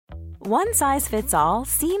One size fits all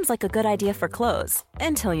seems like a good idea for clothes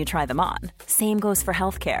until you try them on. Same goes for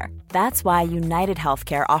healthcare. That's why United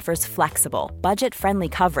Healthcare offers flexible, budget-friendly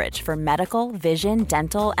coverage for medical, vision,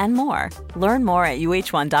 dental, and more. Learn more at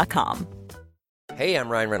uh1.com. Hey, I'm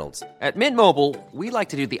Ryan Reynolds. At Mint Mobile, we like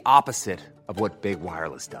to do the opposite of what Big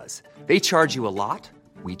Wireless does. They charge you a lot,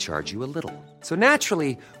 we charge you a little. So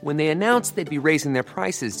naturally, when they announced they'd be raising their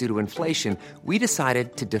prices due to inflation, we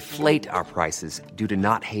decided to deflate our prices due to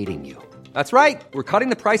not hating you. That's right. We're cutting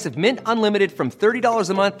the price of Mint Unlimited from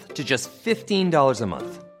 $30 a month to just $15 a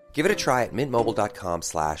month. Give it a try at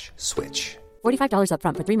mintmobile.com/switch. $45 up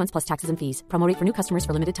front for 3 months plus taxes and fees. Promo rate for new customers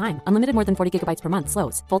for limited time. Unlimited more than 40 gigabytes per month.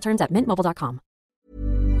 Slows full terms at mintmobile.com.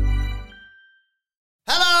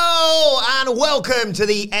 Hello and welcome to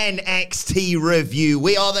the NXT review.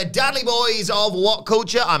 We are the Dudley Boys of What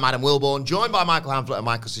Culture. I'm Adam Wilborn, joined by Michael Hamflett and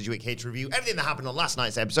Michael Sidgwick here to review everything that happened on last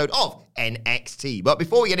night's episode of NXT. But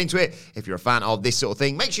before we get into it, if you're a fan of this sort of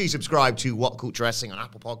thing, make sure you subscribe to What Culture Wrestling on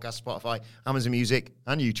Apple Podcasts, Spotify, Amazon Music,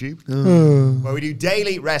 and YouTube, where we do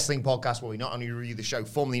daily wrestling podcasts where we not only review the show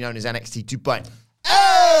formerly known as NXT 2.0.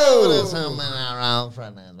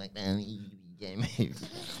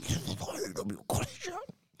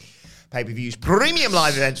 Pay-per-views, premium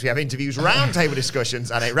live events. We have interviews, roundtable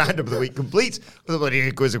discussions, and a roundup of the week complete with a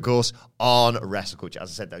bloody quiz, of course, on Wrestle Culture. As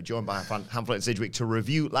I said, though, joined by Hamflett and Sidgwick to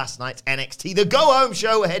review last night's NXT, the go-home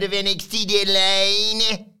show ahead of NXT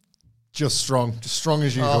Deadline. Just strong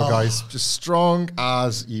as usual, guys. Just strong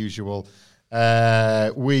as usual.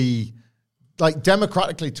 We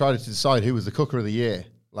democratically tried to decide who was the cooker of the year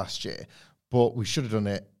last year, but we should have done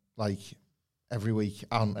it every week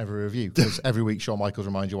and every review, because every week Shawn Michaels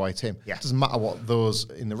reminds you why it's him. Yeah. It doesn't matter what those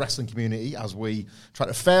in the wrestling community, as we tried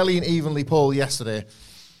to fairly and evenly poll yesterday,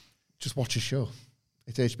 just watch his show.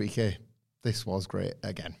 It's HBK. This was great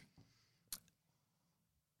again.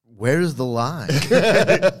 Where is the line?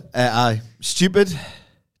 Stupid,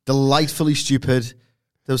 delightfully stupid.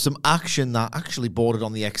 There was some action that actually bordered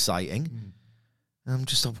on the exciting. I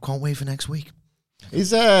can't wait for next week.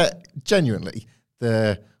 Is genuinely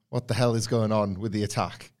what the hell is going on with the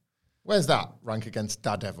attack? Where's that rank against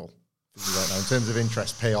Daredevil right now in terms of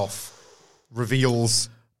interest, payoff, reveals?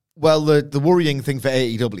 Well, the worrying thing for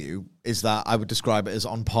AEW is that I would describe it as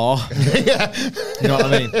on par. Yeah. You know what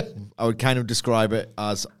I mean? I would kind of describe it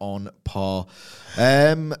as on par.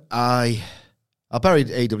 I'll bury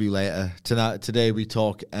AEW later. Today we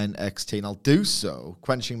talk NXT, and I'll do so,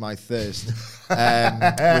 quenching my thirst,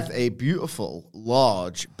 with a beautiful,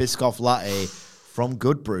 large Biscoff latte from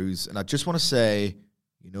Good Brews. And I just want to say,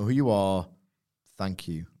 you know who you are. Thank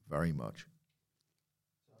you very much.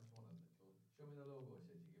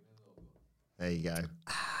 There you go.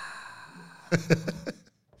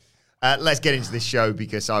 Let's get into this show,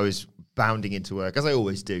 because I was bounding into work, as I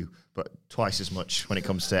always do, but twice as much when it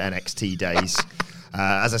comes to NXT days.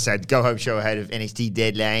 As I said, go-home show ahead of NXT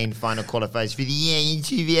Deadline, final qualifiers for the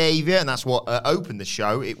interview, and that's what opened the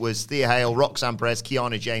show. It was Thea Hale, Roxanne Perez,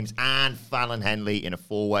 Kiana James, and Fallon Henley in a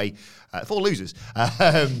four-way, four losers,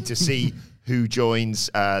 to see who joins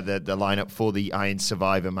the lineup for the Iron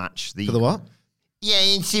Survivor match. For the what? Yeah,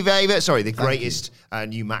 in Survivor. Sorry, the greatest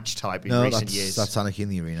new match type in recent years. That's Anarchy in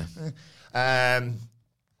the Arena.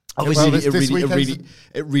 Obviously,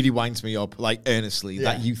 it really winds me up, earnestly,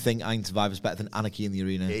 that you think Iron Survivor is better than Anarchy in the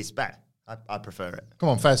Arena. It's better. I prefer it. Come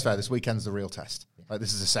on, fair's fair. This weekend's the real test.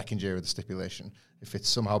 This is the second year of the stipulation. If it's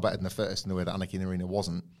somehow better than the first in the way that Anarchy in the Arena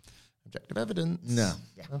wasn't, objective evidence. No.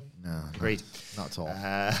 Yeah. No. Agreed. Not at all.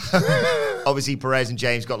 Obviously, Perez and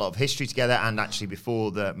James got a lot of history together, and actually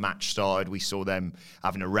before the match started, we saw them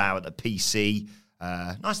having a row at the PC.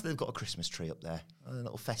 Nice that they've got a Christmas tree up there. A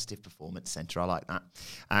little festive performance centre. I like that.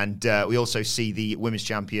 And we also see the women's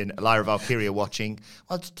champion, Lyra Valkyria, watching,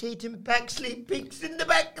 whilst Tatum Paxley peeks in the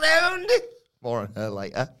background. More on her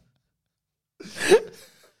later.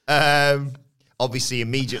 Obviously,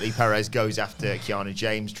 immediately, Perez goes after Kiana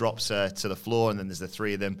James, drops her to the floor, and then there's the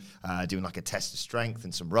three of them doing a test of strength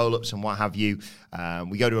and some roll-ups and what have you.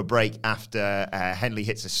 We go to a break after Henley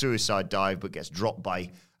hits a suicide dive but gets dropped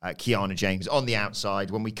by Kiana James on the outside.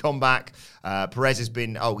 When we come back, Perez has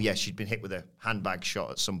been, she'd been hit with a handbag shot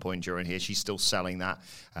at some point during here. She's still selling that.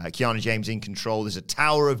 Kiana James in control. There's a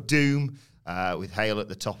Tower of Doom with Hale at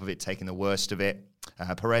the top of it, taking the worst of it.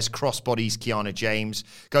 Perez crossbodies Kiana James,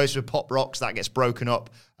 goes for pop rocks, that gets broken up.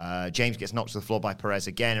 James gets knocked to the floor by Perez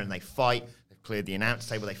again, and they fight. They've cleared the announce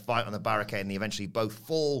table, they fight on the barricade, and they eventually both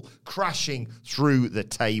fall, crashing through the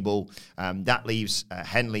table. That leaves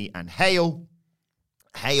Henley and Hale.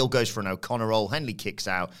 Hale goes for an O'Connor roll. Henley kicks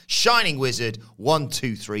out. Shining Wizard, 1,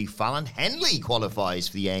 2, 3. Fallon Henley qualifies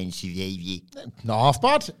for the NXT. Not half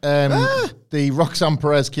bad. The Roxanne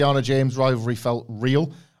Perez, Kiana James rivalry felt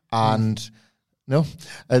real. And no.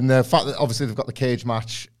 And the fact that obviously they've got the cage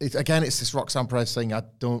match. It's this Roxanne Perez thing. I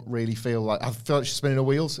don't really feel like she's spinning her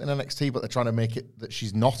wheels in NXT, but they're trying to make it that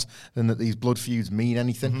she's not, and that these blood feuds mean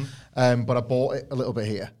anything. But I bought it a little bit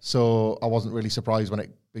here. So I wasn't really surprised when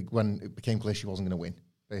it became clear she wasn't going to win.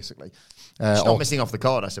 Basically, she's not missing off the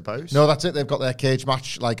card, I suppose. No, that's it. They've got their cage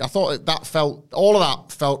match. Like, I thought all of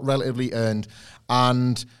that felt relatively earned.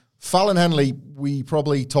 And Fallon Henley, we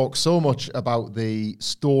probably talk so much about the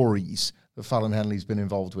stories that Fallon Henley's been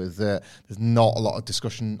involved with. There's not a lot of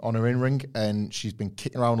discussion on her in-ring, and she's been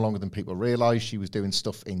kicking around longer than people realise. She was doing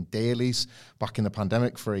stuff in dailies back in the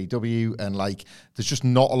pandemic for AEW, and like, there's just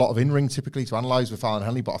not a lot of in-ring typically to analyse with Fallon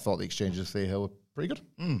Henley, but I thought the exchanges with Thea were pretty good.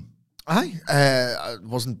 I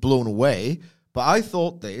wasn't blown away, but I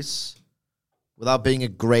thought this, without being a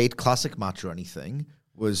great classic match or anything,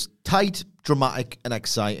 was tight, dramatic, and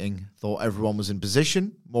exciting. Thought everyone was in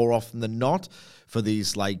position more often than not for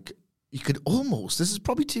these, like, you could almost, this is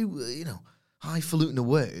probably too, highfalutin a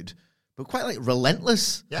word, but quite like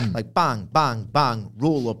relentless. Yeah. Like bang, bang, bang,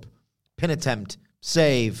 roll up, pin attempt,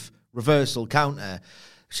 save, reversal, counter.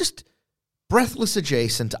 It's just breathless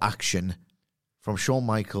adjacent action from Shawn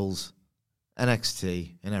Michaels,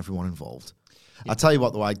 NXT, and everyone involved. I'll tell you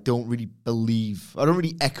what, though, I don't really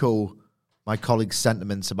echo my colleagues'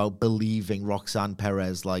 sentiments about believing Roxanne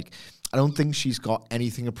Perez. Like, I don't think she's got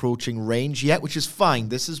anything approaching range yet, which is fine.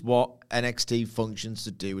 This is what NXT functions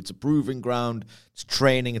to do. It's a proving ground. It's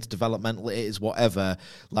training. It's developmental. It is whatever.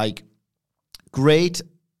 Like, great,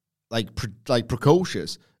 like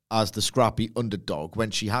precocious as the scrappy underdog when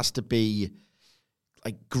she has to be,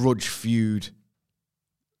 like, grudge feud,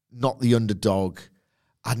 not the underdog.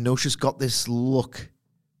 I know she's got this look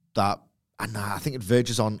that, and I think it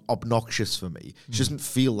verges on obnoxious for me. She doesn't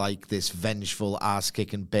feel like this vengeful,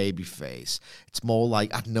 ass-kicking baby face. It's more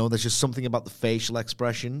like, I don't know, there's just something about the facial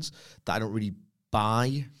expressions that I don't really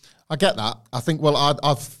buy. I get that. I think,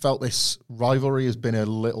 I've felt this rivalry has been a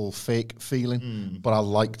little fake feeling, but I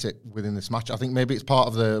liked it within this match. I think maybe it's part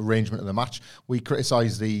of the arrangement of the match. We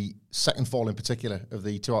criticised the second fall in particular of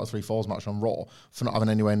the 2 out of 3 falls match on Raw for not having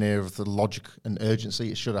anywhere near the logic and urgency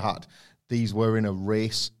it should have had. These were in a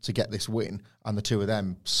race to get this win, and the two of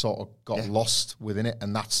them sort of got lost within it,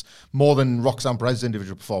 and that's more than Roxanne Perez's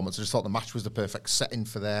individual performance. I just thought the match was the perfect setting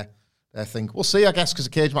for their thing. We'll see, I guess, because a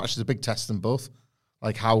cage match is a big test them both.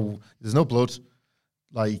 Like, how there's no blood.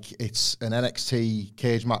 Like, it's an NXT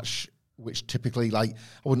cage match, which typically, like,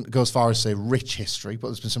 I wouldn't go as far as say rich history, but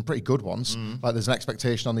there's been some pretty good ones. Like, there's an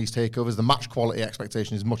expectation on these takeovers. The match quality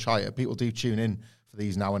expectation is much higher. People do tune in for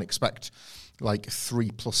these now and expect like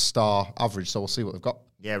 3+ star average. So we'll see what they've got.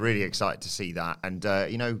 Yeah, really excited to see that. And,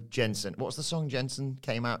 Jensen, what's the song Jensen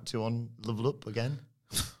came out to on Level Up again?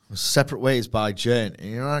 Separate Ways by Jen.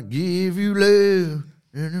 And I give you love,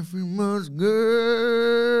 and if you must go,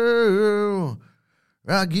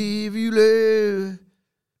 I give you love.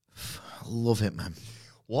 I love it, man.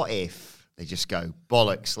 What if they just go,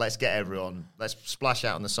 bollocks, let's splash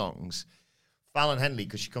out on the songs. Fallon Henley,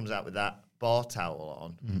 because she comes out with that bar towel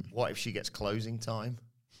on. What if she gets closing time?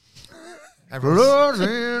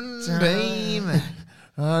 Closing time.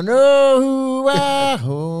 I know who I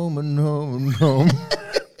home and home and home.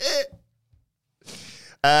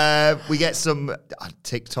 We get some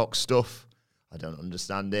TikTok stuff. I don't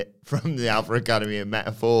understand it. From the Alpha Academy of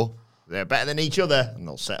Metaphor. They're better than each other, and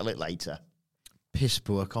they'll settle it later. Piss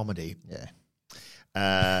poor comedy. Yeah.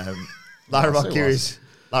 Lyra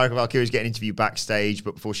Valkyrie's getting interviewed backstage,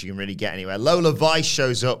 but before she can really get anywhere, Lola Vice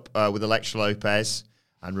shows up with Elektra Lopez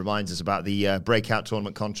and reminds us about the breakout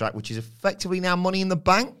tournament contract, which is effectively now Money in the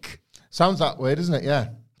Bank. Sounds that way, doesn't it? Yeah.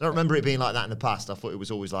 I don't remember it being like that in the past. I thought it was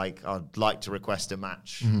always like, I'd like to request a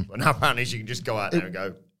match. But now apparently she can just go out there and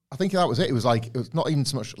go. I think that was it. It was not even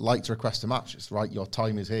so much like to request a match. It's right, your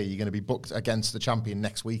time is here. You're going to be booked against the champion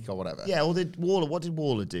next week or whatever. Yeah, what did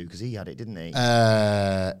Waller do? Because he had it, didn't he?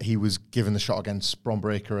 He was given the shot against Bron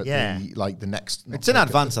Breakker at the next... It's in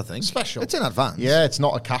advance, I think. Special. It's in advance. Yeah, it's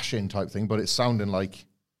not a cash-in type thing, but it's sounding like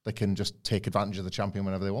they can just take advantage of the champion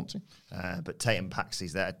whenever they want to. But Tatum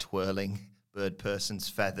Paxley's there twirling bird person's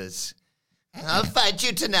feathers. I'll fight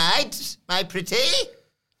you tonight, my pretty.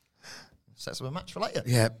 Sets up a match for later.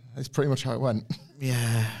 Yeah, it's pretty much how it went.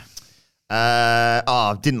 Yeah.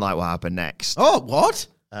 I didn't like what happened next. Oh, what?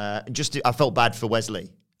 I felt bad for Wesley.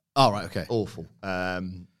 Oh, right, okay. Awful.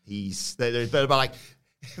 They're like,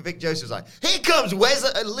 Vic Joseph's like, here comes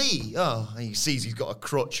Wesley. Oh, and he sees he's got a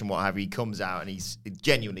crutch and what have you. He comes out and he's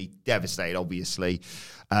genuinely devastated, obviously.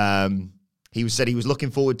 He said he was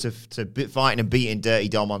looking forward to fighting and beating Dirty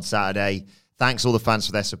Dom on Saturday. Thanks all the fans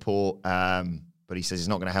for their support. But he says it's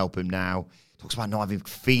not going to help him now. Talks about not having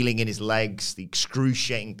feeling in his legs, the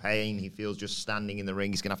excruciating pain he feels just standing in the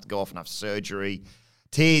ring. He's going to have to go off and have surgery.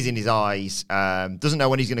 Tears in his eyes. Doesn't know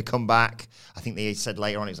when he's going to come back. I think they said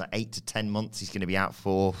later on it was like 8 to 10 months he's going to be out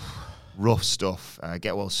for. Rough stuff.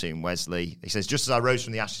 Get well soon, Wesley. He says, just as I rose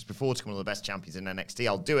from the ashes before to become one of the best champions in NXT,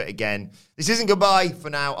 I'll do it again. This isn't goodbye for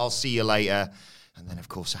now. I'll see you later. And then, of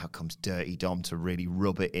course, out comes Dirty Dom to really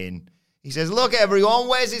rub it in. He says, look, everyone,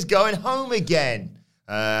 Wes is going home again.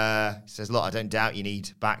 He says, look, I don't doubt you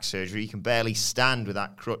need back surgery. You can barely stand with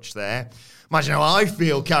that crutch there. Imagine how I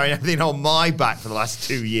feel carrying everything on my back for the last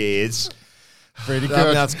 2 years. Pretty good. I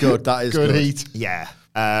mean, that's good. That is good. Heat. Yeah.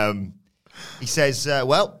 He says,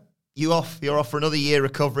 well, you're off for another year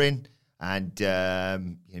recovering, and you're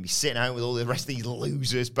going to be sitting out with all the rest of these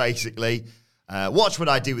losers, basically. Watch what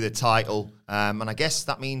I do with the title. And I guess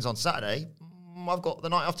that means on Saturday, I've got the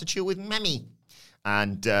night off to chill with Memmy.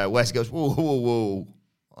 And Wes goes, whoa.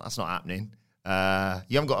 Well, that's not happening.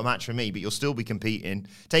 You haven't got a match for me, but you'll still be competing.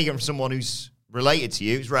 Take it from someone who's related to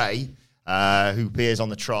you, who's Ray, who appears on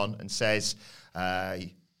the Tron and says,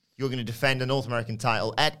 you're going to defend a North American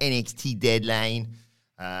title at NXT Deadline.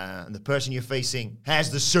 And the person you're facing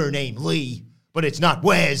has the surname Lee, but it's not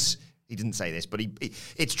Wes. He didn't say this, but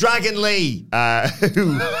it's Dragon Lee,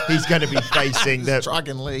 who he's going to be facing.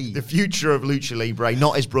 Dragon Lee. The future of Lucha Libre,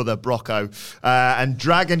 not his brother, Brocco. And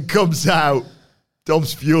Dragon comes out.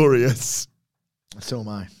 Dom's furious. So am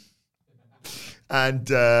I. And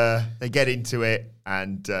they get into it,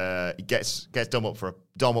 and he gets Dom up for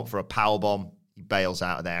a powerbomb. He bails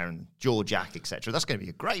out of there, and jaw jack, etc. That's going to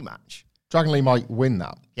be a great match. Dragon Lee might win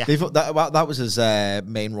that. Yeah. That was his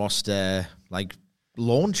main roster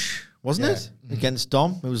launch, wasn't it? Mm-hmm. Against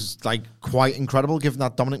Dom. It was quite incredible given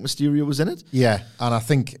that Dominic Mysterio was in it. Yeah, and I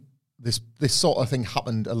think this sort of thing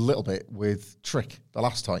happened a little bit with Trick the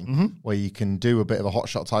last time, where you can do a bit of a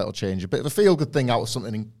hotshot title change, a bit of a feel-good thing out of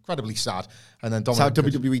something incredibly sad, and then Dominic... That's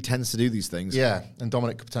how WWE tends to do these things. Yeah, and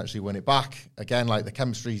Dominic could potentially win it back. Again, the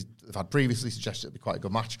chemistry they've had previously suggested it'd be quite a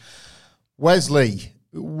good match. Wesley...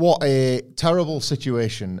 What a terrible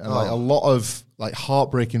situation, and a lot of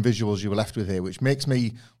heartbreaking visuals you were left with here, which makes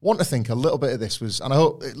me want to think a little bit of this was, and I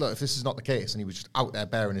hope, look, if this is not the case and he was just out there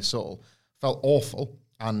bearing his soul, felt awful,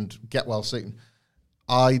 and get well soon.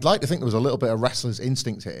 I'd like to think there was a little bit of wrestler's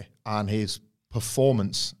instinct here, and his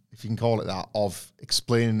performance, if you can call it that, of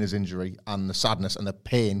explaining his injury and the sadness and the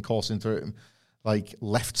pain coursing through him,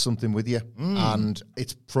 left something with you, and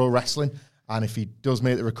it's pro wrestling. And if he does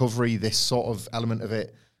make the recovery, this sort of element of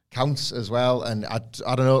it counts as well. And I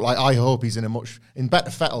don't know, I hope he's in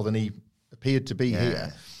better fettle than he appeared to be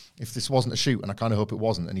here. If this wasn't a shoot, and I kind of hope it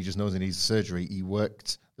wasn't, and he just knows he needs surgery, he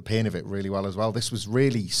worked the pain of it really well as well. This was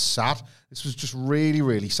really sad. This was just really,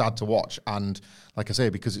 really sad to watch. And like I say,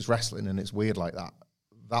 because it's wrestling and it's weird like that,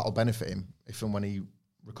 that'll benefit him if and when he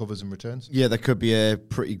recovers and returns. Yeah, there could be a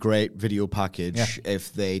pretty great video package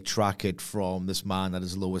if they track it from this man at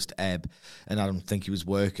his lowest ebb, and I don't think he was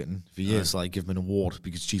working for years. Give him an award,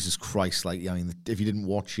 because Jesus Christ, if you didn't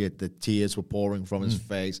watch it, the tears were pouring from his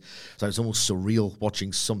face. So it's almost surreal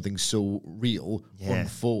watching something so real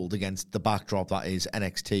unfold against the backdrop that is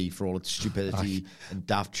NXT for all its stupidity and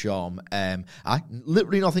daft charm. I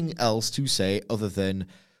literally nothing else to say other than,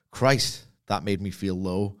 Christ, that made me feel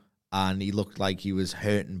low. And he looked like he was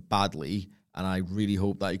hurting badly, and I really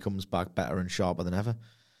hope that he comes back better and sharper than ever.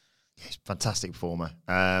 He's a fantastic performer.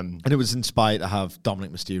 And it was inspired to have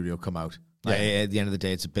Dominic Mysterio come out. At the end of the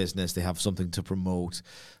day, it's a business. They have something to promote.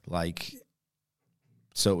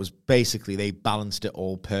 So it was basically, they balanced it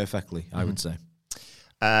all perfectly, I would say.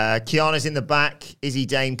 Kiana's in the back. Izzy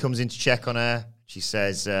Dame comes in to check on her. She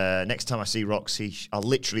says, next time I see Roxy, I'll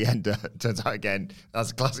literally end her. Turns out again,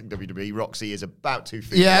 that's a classic WWE. Roxy is about 2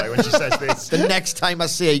 feet away when she says this. The next time I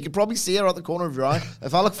see her, you can probably see her at the corner of your eye.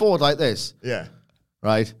 If I look forward like this. Yeah.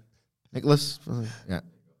 Right. Nicholas? Yeah.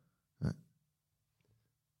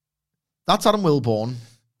 That's Adam Wilborn.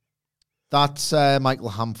 That's Michael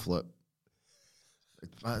Hamflett.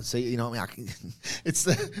 See, you know what I mean? It's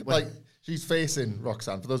she's facing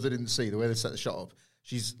Roxanne. For those that didn't see, the way they set the shot up,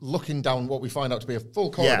 she's looking down what we find out to be a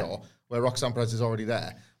full corridor where Roxanne Perez is already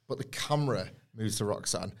there, but the camera moves to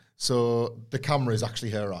Roxanne. So the camera is actually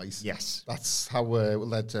her eyes. Yes. That's how we're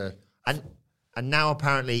led to... And now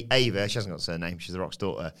apparently Ava, she hasn't got a surname, she's the Rock's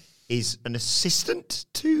daughter, is an assistant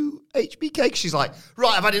to HBK. She's like,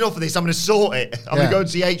 right, I've had enough of this, I'm going to sort it. I'm going to go and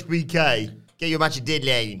see HBK. Get you a match of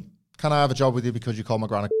deadline. Can I have a job with you because you call my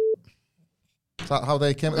granny? Is that how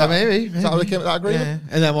they came? Maybe. Is that how they came to that agreement? Yeah.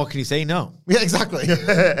 And then what can you say? No. Yeah, exactly.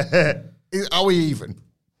 Are we even?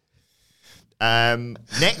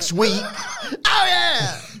 Next week. Oh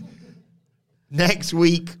yeah. Next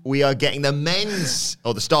week we are getting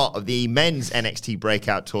the start of the men's NXT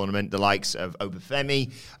breakout tournament. The likes of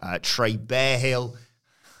Obafemi, Trey Bearhill,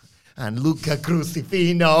 and Luca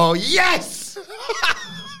Crucifino. Yes,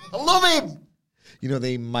 I love him. You know,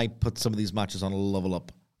 they might put some of these matches on a level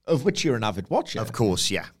up, of which you're an avid watcher. Of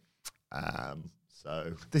course, yeah.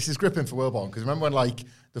 So this is gripping for Wilborn, because remember when like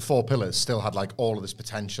the 4 pillars still had like all of this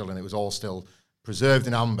potential and it was all still preserved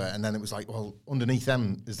in amber, and then it was like, well, underneath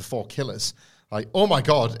them is the 4 killers. Like, oh my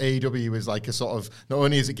God, AEW is like a sort of, not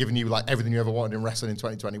only is it giving you like everything you ever wanted in wrestling in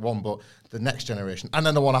 2021, but the next generation. And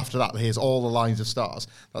then the one after that, here's all the lines of stars.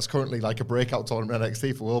 That's currently like a breakout tournament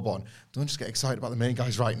NXT for Wilborn. Don't just get excited about the main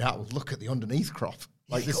guys right now. Look at the underneath crop.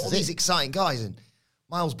 Like, this all is these it. exciting guys, and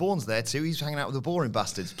Miles Bourne's there too. He's hanging out with the boring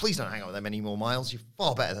bastards. Please don't hang out with them anymore, Miles. You're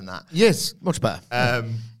far better than that. Yes, much better.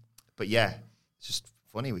 But yeah, it's just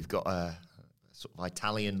funny. We've got a sort of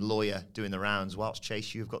Italian lawyer doing the rounds, whilst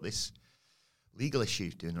Chase, you've got this legal issue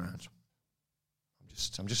doing the rounds.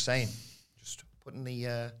 I'm just saying, just putting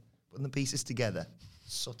the pieces together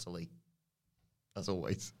subtly, as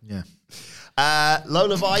always. Yeah.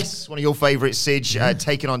 Lola Vice, one of your favourites, Sidge,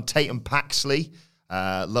 taking on Tatum Paxley.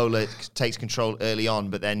 Lola takes control early on,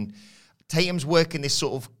 but then Tatum's working this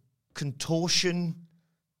sort of contortion,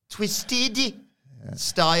 twisted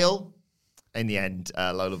style. In the end,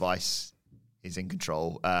 Lola Vice is in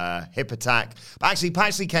control. Hip attack. But actually,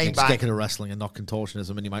 Paxley came back. Just get good at wrestling and not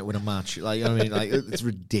contortionism, and you might win a match. Like, you know what I mean? Like, it's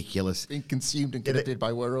ridiculous. Being consumed and corrupted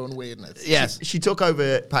by our own weirdness. Yes. She took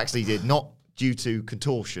over, Paxley did, not due to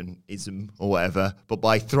contortionism or whatever, but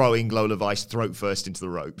by throwing Lola Vice throat first into the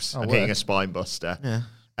ropes and hitting a spine buster.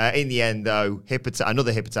 Yeah. In the end, though,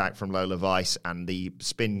 another hip attack from Lola Vice, and the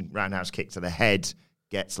spin roundhouse kick to the head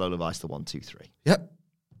gets Lola Vice the 1, 2, 3. Yep.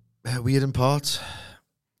 Weird in parts.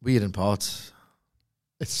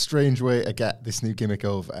 It's a strange way to get this new gimmick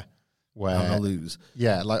over. Where I'm gonna lose.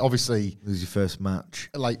 Yeah, like obviously Lose your first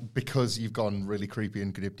match. like because you've gone really creepy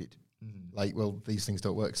and cryptid. Like, well, these things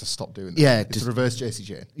don't work, so stop doing that. Yeah, it's just the reverse JC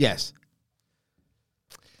Jane. Yes.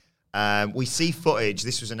 We see footage.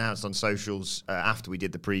 This was announced on socials after we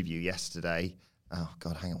did the preview yesterday. Oh,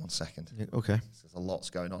 God, hang on one second. Yeah, okay. There's a lot's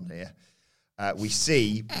going on here. We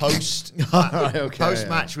see post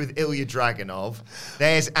match with Ilya Dragunov.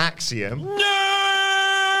 There's Axiom.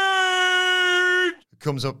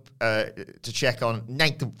 Comes up to check on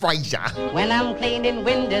Nathan Fraser. When I'm cleaning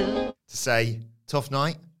windows. To say, tough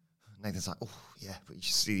night. Nathan's like, oh, yeah, but you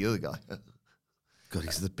should see the other guy. God,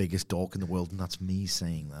 he's the biggest dork in the world, and that's me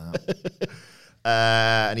saying that.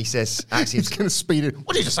 And he says, Axiom's He's going to speed it.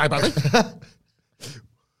 What did you just say about me?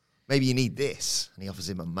 maybe you need this. And he offers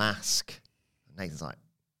him a mask. And Nathan's like,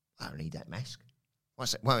 I don't need that mask. Why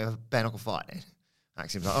don't we have a bare knuckle fight then?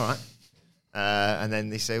 Axiom's like, all right. And then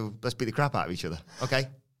they say, well, let's beat the crap out of each other. Okay. And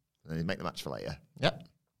then they make the match for later. Yep.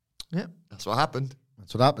 Yep. That's what happened.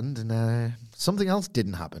 That's what happened, and something else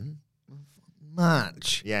didn't happen.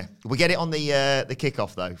 Match. Yeah. We get it on the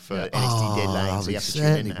kickoff, though, for NXT Deadline. I'll So be you have to tune in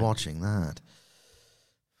certainly there. watching that.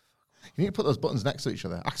 You need to put those buttons next to each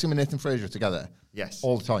other. Axiom and Nathan Fraser together. Yes.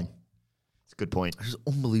 All the time. It's a good point. This is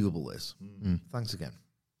unbelievable, this. Thanks again.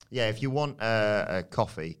 Yeah, if you want a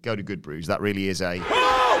coffee, go to Good Brews. That really is a...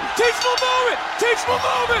 Oh! Teachable moment! Teachable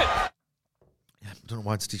moment! Yeah, I don't know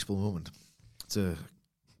why it's a teachable moment. It's a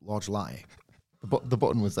large lie. The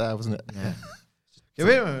button was there, wasn't it? Yeah.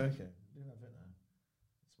 Okay.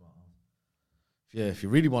 Yeah, if you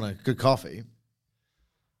really want a good coffee,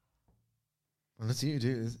 well, let's see you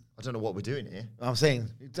do. I don't know what we're doing here. I'm saying,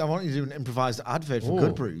 I want you to do an improvised advert for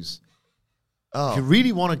Good Brews. Oh. If you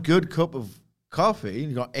really want a good cup of coffee,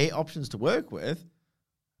 and you've got 8 options to work with,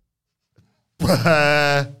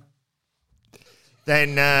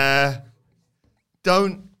 then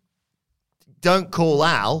don't call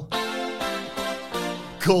Al.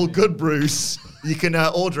 Call Good Brews. You can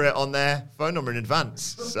order it on their phone number in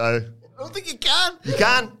advance. So I don't think you can. you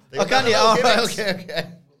can. Oh, can you? Oh, right, okay.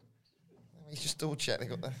 Let me just double check.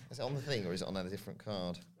 Is it on the thing or is it on a different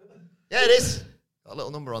card? Yeah, it is. Got a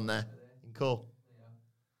little number on there. You can call.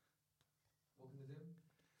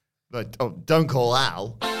 But don't call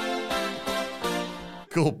Al.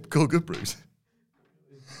 Call Good Brews.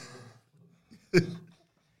 That's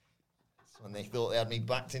when they thought they had me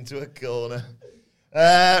backed into a corner.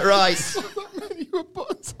 Right. That many were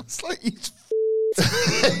buttons. It's like each.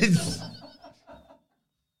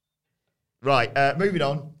 Right, moving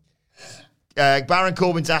on. Baron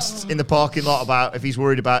Corbin's asked in the parking lot about if he's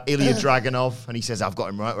worried about Ilya Dragunov, and he says, I've got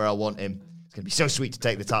him right where I want him. It's going to be so sweet to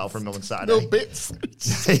take the title from him on Saturday. No bits.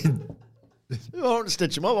 I want to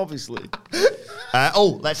stitch him up, obviously.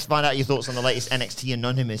 Let's find out your thoughts on the latest NXT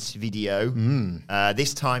Anonymous video.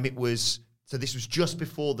 This time it was... So this was just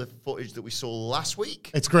before the footage that we saw last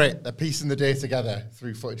week. It's great. They're piecing the day together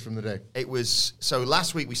through footage from the day. It was... So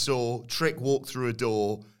last week we saw Trick walk through a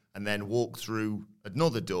door and then walk through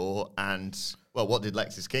another door and... Well, what did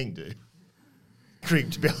Lexis King do?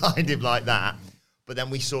 Creeped behind him like that. But then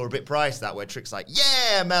we saw a bit prior to that where Trick's like,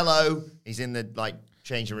 yeah, Mello. He's in the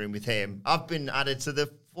changing room with him. I've been added to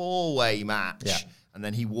the 4-way match. Yeah. And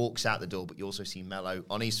then he walks out the door, but you also see Mello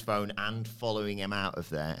on his phone and following him out of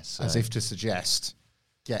there. So. As if to suggest,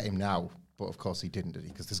 get him now. But of course he didn't, did he?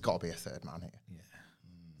 Because there's got to be a third man here. Yeah.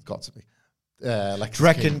 There's got to be. Do you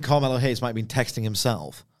reckon Carmelo Hayes might have been texting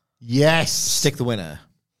himself? Yes. Stick the winner.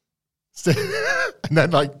 And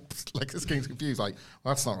then, this King's confused. Well,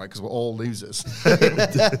 that's not right because we're all losers.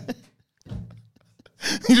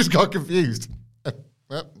 He just got confused.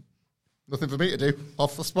 Well, nothing for me to do.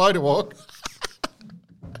 Off the spider walk.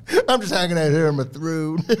 I'm just hanging out here on my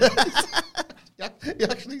throne. He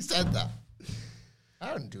actually said that.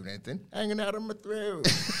 I didn't do anything. Hanging out on my throne.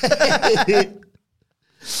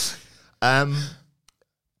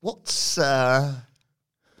 What's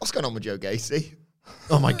going on with Joe Gacy?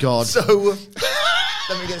 Oh my God! So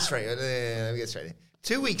let me get straight.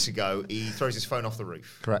 2 weeks ago, he throws his phone off the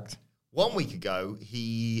roof. Correct. 1 week ago,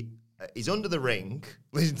 he is under the ring,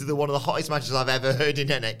 listening to one of the hottest matches I've ever heard in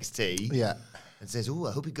NXT. Yeah. And says, "Oh,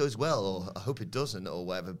 I hope it goes well," or "I hope it doesn't," or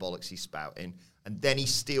whatever bollocks he's spouting. And then he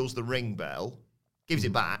steals the ring bell, gives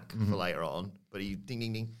it back for later on. But he ding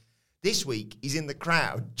ding ding. This week, he's in the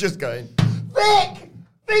crowd, just going, "Vic,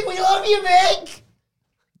 we love you, Vic."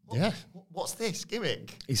 Yeah. What's this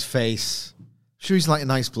gimmick? His face. Sure, he's like a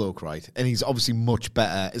nice bloke, right? And he's obviously much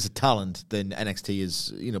better as a talent than NXT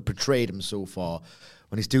has, portrayed him so far.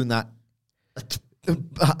 When he's doing that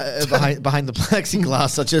behind the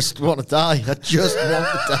plexiglass, I just want to die. I just want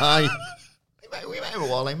to die. We met him a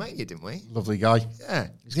while, Mania, didn't we? Lovely guy. Yeah.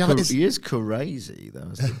 He is crazy,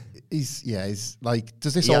 though. He's like,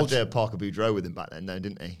 does this he all... He had Parker Boudreaux with him back then, though,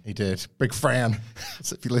 didn't he? He did. Big Fran.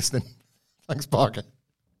 So if you're listening. Thanks, Parker.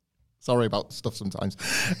 Sorry about stuff sometimes.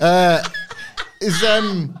 Is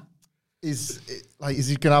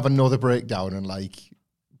he gonna have another breakdown and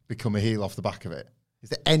become a heel off the back of it? Is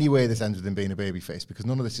there any way this ends with him being a babyface? Because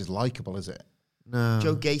none of this is likable, is it? No.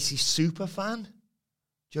 Joe Gacy super fan?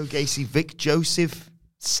 Joe Gacy, Vic Joseph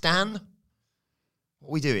Stan? What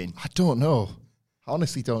are we doing? I don't know. I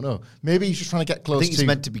honestly don't know. Maybe he's just trying to get close to... I think he's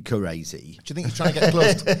meant to be crazy. Do you think he's trying to get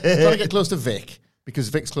close to Vic? Because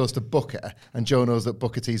Vic's close to Booker, and Joe knows that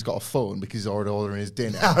Booker T's got a phone because he's already ordering his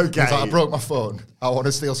dinner. Okay. He's like, I broke my phone. I want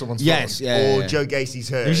to steal someone's phone. Yes, yeah. Or Joe Gacy's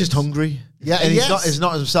hurt. He's just hungry. Yeah, and he's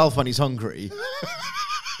not himself when he's hungry.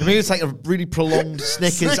 I mean, it's like a really prolonged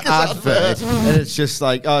Snickers advert, and it's just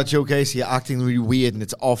like, oh, Joe Gacy, you're acting really weird, and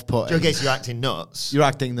it's off-putting. Joe Gacy, you're acting nuts. You're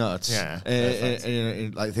acting nuts. Yeah.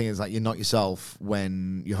 The thing is, you're not yourself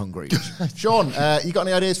when you're hungry. Sean, you got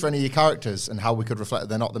any ideas for any of your characters and how we could reflect that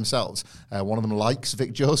they're not themselves? One of them likes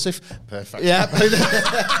Vic Joseph. Perfect. Yeah.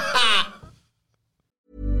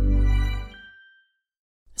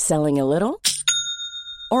 Selling a little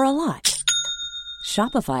or a lot?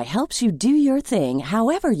 Shopify helps you do your thing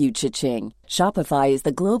however you cha-ching. Shopify is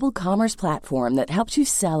the global commerce platform that helps you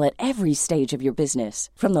sell at every stage of your business.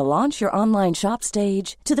 From the launch your online shop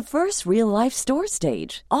stage to the first real-life store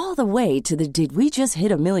stage, all the way to the did we just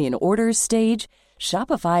hit a million orders stage.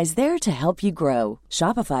 Shopify is there to help you grow.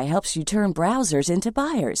 Shopify helps you turn browsers into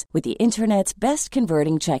buyers with the internet's best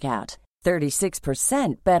converting checkout.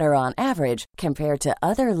 36% better on average compared to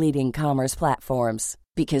other leading commerce platforms.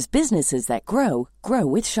 Because businesses that grow, grow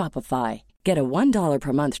with Shopify. Get a $1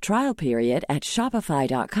 per month trial period at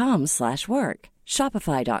shopify.com/work.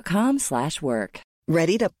 Shopify.com/work.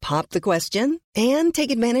 Ready to pop the question and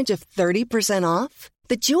take advantage of 30% off?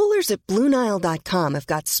 The jewelers at BlueNile.com have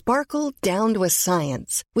got sparkle down to a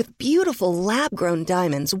science with beautiful lab-grown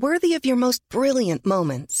diamonds worthy of your most brilliant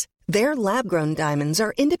moments. Their lab-grown diamonds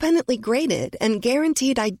are independently graded and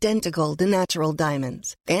guaranteed identical to natural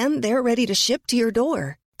diamonds. And they're ready to ship to your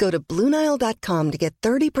door. Go to BlueNile.com to get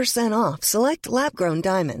 30% off select lab-grown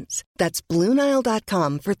diamonds. That's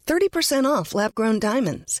BlueNile.com for 30% off lab-grown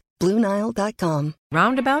diamonds. BlueNile.com.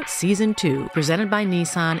 Roundabout Season 2, presented by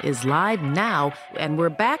Nissan, is live now, and we're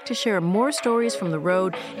back to share more stories from the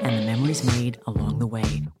road and the memories made along the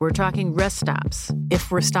way. We're talking rest stops, if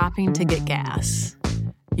we're stopping to get gas.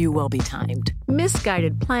 you will be timed.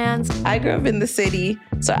 Misguided plans. I grew up in the city,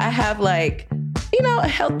 so I have a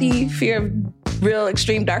healthy fear of real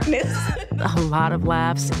extreme darkness. A lot of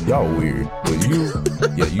laughs. Y'all weird, but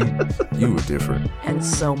you were different. And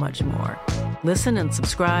so much more. Listen and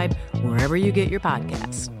subscribe wherever you get your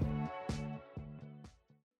podcasts.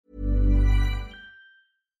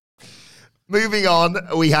 Moving on,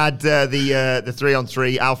 we had the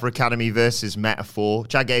 3-on-3 Alpha Academy versus Metaphor.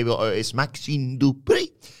 Chad Gable, Otis, Maxine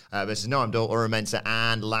Dupree versus Noam Dar, Ura Mensah,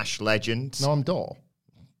 and Lash Legend. Noam Dar?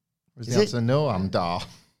 Was Is the it? answer Noam Dar?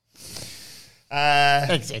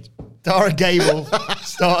 Exit. Dara Gable,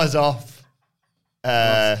 start us off.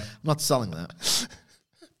 I'm not selling that.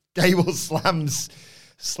 Gable slams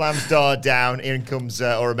Dar down. In comes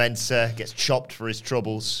Ura Mensah, gets chopped for his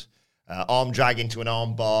troubles. Arm drag into an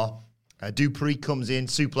arm bar. Dupree comes in,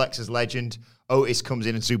 suplexes Legend. Otis comes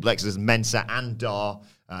in and suplexes Mensah and Dar.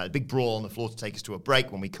 A big brawl on the floor to take us to a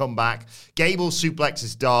break. When we come back, Gable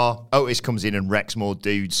suplexes Dar. Otis comes in and wrecks more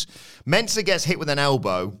dudes. Mensah gets hit with an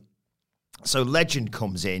elbow. So Legend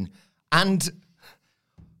comes in and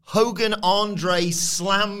Hogan Andre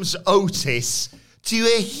slams Otis to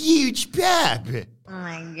a huge pep. Oh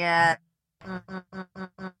my God. Oh my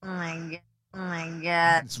God. Oh my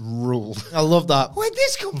God. It's ruled. I love that. Where'd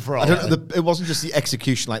this come from? I don't know, it wasn't just the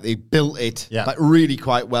execution, like they built it really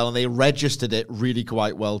quite well and they registered it really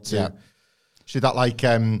quite well too. Yeah. Should that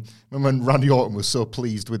remember when Randy Orton was so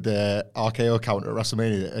pleased with the RKO counter at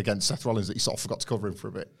WrestleMania against Seth Rollins that he sort of forgot to cover him for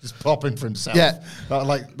a bit. Just pop in for himself. Yeah.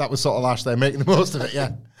 That was sort of Lash there, making the most of it,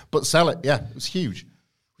 yeah. But sell it, yeah. It was huge.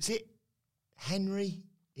 Was it Henry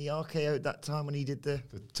he RKO'd that time when he did the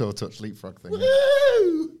toe touch leapfrog thing?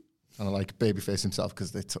 Woo! Kind of like babyface himself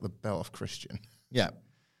because they took the belt off Christian. Yeah.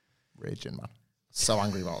 Raging, man. So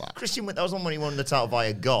angry about that. Christian, that was one when he won the title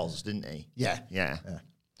via Goz, didn't he? Yeah. Yeah.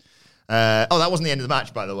 That wasn't the end of the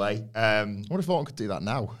match, by the way. What if Orton could do that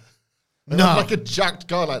now? No. Like a jacked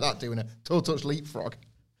guy like that doing a toe touch leapfrog.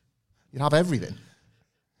 You'd have everything.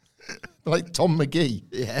 Like Tom McGee.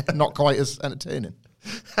 Yeah. Not quite as entertaining.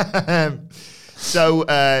 So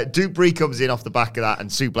Dupree comes in off the back of that and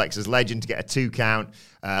suplexes Legend to get a 2 count.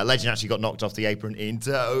 Legend actually got knocked off the apron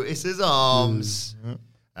into Otis's arms.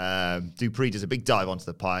 Dupree does a big dive onto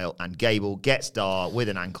the pile and Gable gets Dar with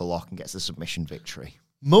an ankle lock and gets the submission victory.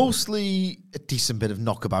 Mostly a decent bit of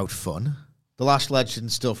knockabout fun. The Lash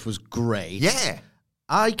Legend stuff was great. Yeah.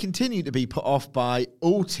 I continue to be put off by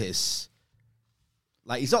Otis.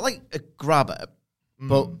 Like, he's not like a grabber,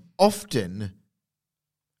 but often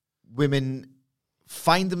women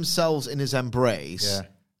find themselves in his embrace,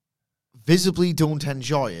 visibly don't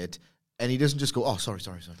enjoy it, and he doesn't just go, oh, sorry.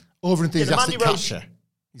 Over-enthusiastic catcher.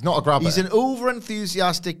 He's not a grabber. He's an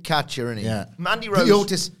over-enthusiastic catcher, isn't he? Yeah. Mandy Rose. The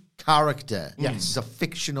Otis character. Yes. He's a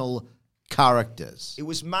fictional characters. It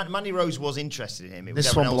was Mandy Rose was interested in him. It was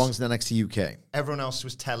This one belongs in NXT UK. Everyone else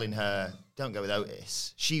was telling her, don't go with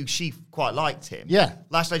Otis. She quite liked him. Yeah.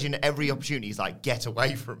 Lash Legend, at every opportunity, he's like, get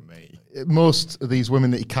away from me. Most of these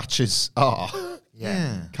women that he catches are.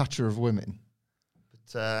 Yeah. Catcher of women.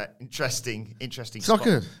 But interesting It's not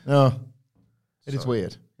good. No. It is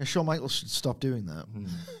weird. Yeah, Shawn Michaels should stop doing that.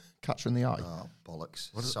 Catcher in the eye. Oh,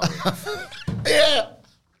 bollocks. Sorry. Yeah.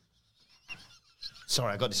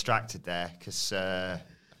 Sorry, I got distracted there because,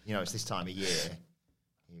 it's this time of year.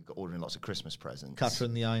 You've got ordering lots of Christmas presents. Catcher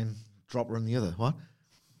in the eye and dropper in the other. What?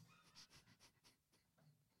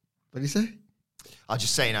 What did you say? I was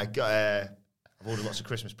just saying, I've ordered lots of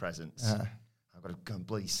Christmas presents. I've got to go and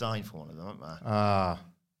bloody sign for one of them, haven't I?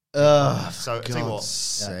 So, I'll tell you what.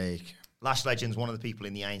 Sake. Lash Legend's one of the people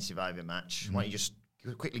in the Iron Survivor match. Why don't you just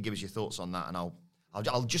quickly give us your thoughts on that, and I'll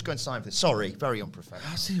just go and sign for this. Sorry, very unprofessional.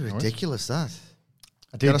 That's ridiculous, that.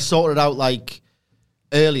 I Got to sort it out like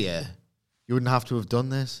earlier. You wouldn't have to have done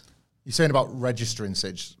this. You're saying about registering,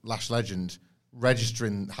 Sidge, Lash Legend,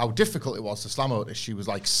 registering how difficult it was to slam Otis. She was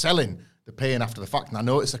like selling the pain after the fact, and I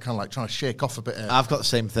noticed they're kind of like trying to shake off a bit. I've got the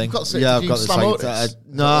same thing. I've got the I've got the slam same Otis?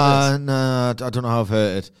 No, I don't know how I've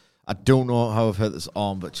hurt it. I don't know how I've hurt this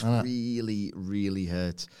arm, but it's really, really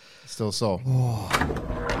hurt. Still sore.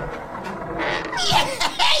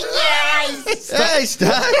 Hey,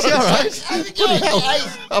 Stan, you all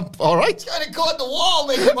right? I'm all right. Kind of caught the wall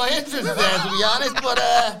making my entrance there, to be honest. But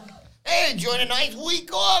hey, enjoying a nice week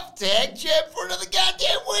off. Tag champ for another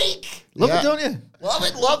goddamn week. Love it, don't you? Love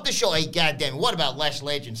it. Love the show. Hey, goddamn. What about Lash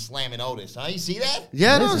Legend slamming Otis? Huh? You see that?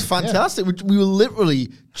 Yeah, no, it's fantastic. We were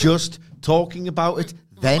literally just talking about it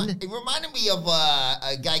then. It reminded me of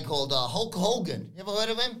a guy called Hulk Hogan. You ever heard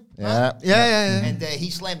of him? Yeah. Huh? Yeah. And he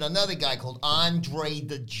slammed another guy called Andre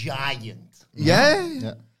the Giant.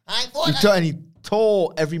 Yeah. I thought And he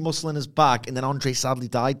tore every muscle in his back, and then Andre sadly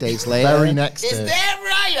died days later. Very next Is day. that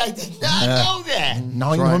right? I did not know that.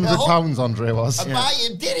 900 pounds, Andre was. I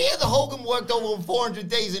did hear the Hogan worked over 400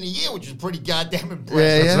 days in a year, which is pretty goddamn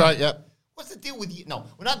impressive. Yeah. That's right, yep. What's the deal with you? No,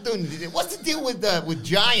 we're not doing it. What's the deal with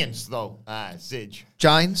giants, though, Sige?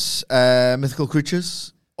 Giants, mythical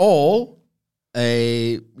creatures, or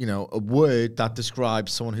a word that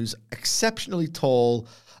describes someone who's exceptionally tall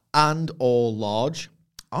and or large.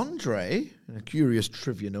 Andre, a curious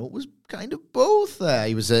trivia note, was kind of both there.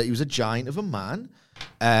 He was a giant of a man,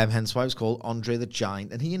 hence why it was called Andre the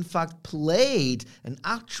Giant. And he, in fact, played an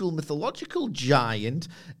actual mythological giant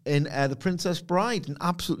in The Princess Bride, an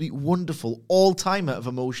absolutely wonderful all-timer of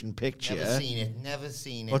a motion picture. Never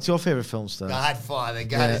seen it. What's your favorite film star? Godfather.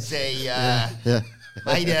 Gotta say,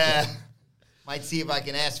 might see if I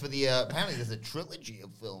can ask for the. Apparently, there's a trilogy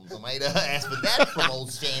of films. I might ask for that from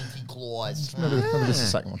old Santa Claus. Maybe this is the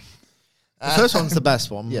second one. The first one's the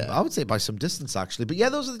best one. Yeah. I would say by some distance, actually. But yeah,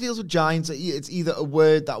 those are the deals with giants. It's either a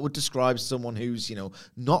word that would describe someone who's,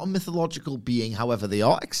 not a mythological being, however, they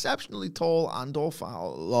are exceptionally tall and or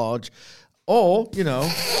large, or,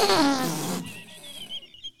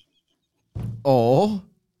 or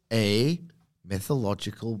a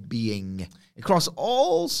mythological being across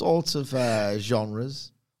all sorts of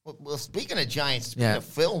genres. Well, speaking of giants, speaking of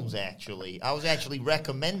films, actually, I was actually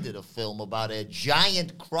recommended a film about a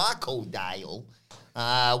giant crocodile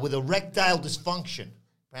with erectile dysfunction.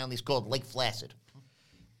 Apparently, it's called Lake Placid.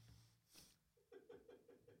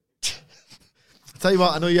 I'll tell you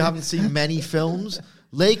what, I know you haven't seen many films.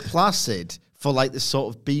 Lake Placid, for like this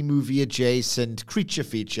sort of B-movie adjacent creature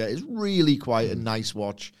feature, is really quite a nice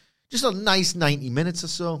watch. Just a nice 90 minutes or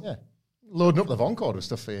so. Yeah. Loading up the Voncord with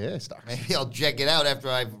stuff for you here, Stacks. Maybe I'll check it out after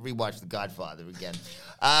I rewatch The Godfather again.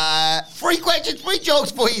 3 questions, 3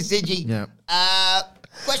 jokes for you, Sige. Yeah.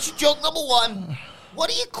 Question joke number 1. What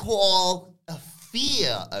do you call a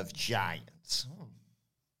fear of giants?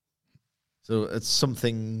 So it's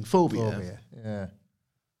something phobia. Yeah.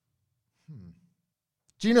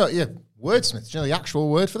 Do you know, wordsmith, do you know the actual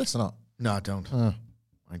word for this or not? No, I don't.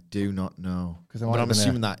 I do not know. But I'm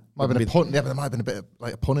assuming that might have been a pun. Yeah, but there might have been a bit of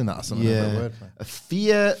like a pun in that or something. Yeah. A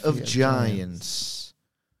fear of giants.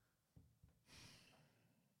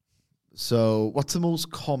 So, what's the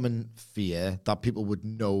most common fear that people would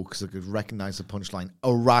know because they could recognize the punchline?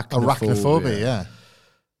 Arachnophobia.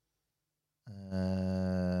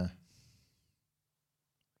 Yeah.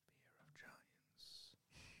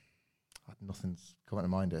 Nothing's coming to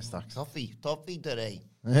mind here, Stacks. Toffee today.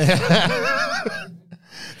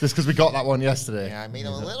 Just because we got that one yesterday. Yeah, I mean,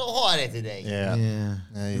 I'm a little harder today. Yeah,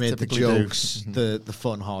 you made the jokes, the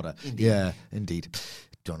fun harder. Indeed. Yeah, indeed.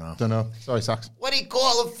 Don't know. Sorry, Stacks. What do you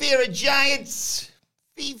call a fear of giants?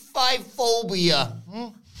 V5 phobia.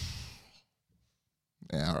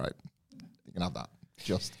 Yeah, all right. You can have that.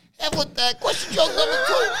 Just. And with that, question joke number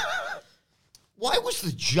 2. Why was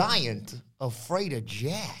the giant afraid of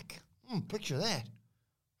Jack? Picture that.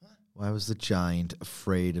 Why was the giant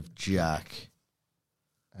afraid of Jack?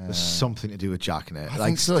 There's something to do with Jack in it. I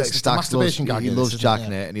think so. It's a masturbation gag. He loves Jack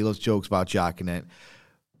in it, and he loves jokes about Jack in it.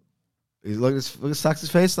 Look at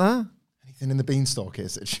Stax' face there. Anything in the beanstalk,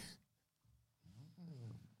 is it?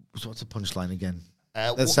 So what's the punchline again?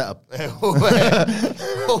 Let's set up.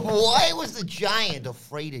 Why was the giant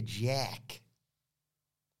afraid of Jack?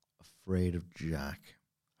 Afraid of Jack.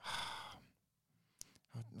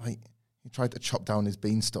 Like, he tried to chop down his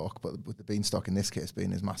beanstalk, but with the beanstalk in this case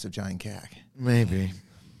being his massive giant cake. Maybe.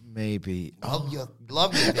 Love you.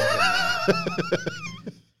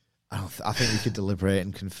 I think we could deliberate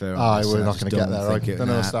and confer on this. We're not going to get there.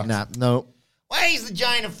 No. Why is the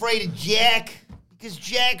giant afraid of Jack? Because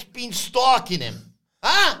Jack's been stalking him.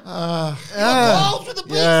 Huh? With the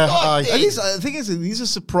beanstalk thing. The thing is, these are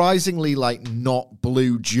surprisingly not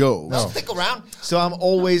blue jokes. No. Stick around. So I'm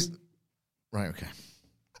always right. Okay.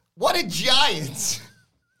 What do giants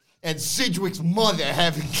and Sidgwick's mother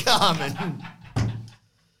have in common?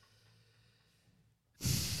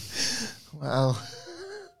 Well,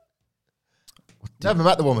 never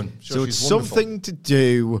met the woman. So it's something to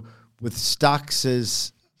do with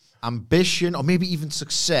Stax's ambition or maybe even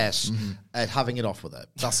success at having it off with it.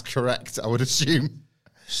 That's correct, I would assume.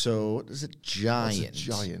 So what is a giant? What's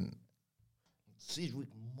a giant?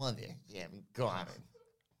 Sidgwick's mother. Yeah, common.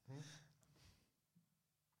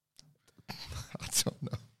 I don't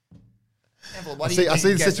know. I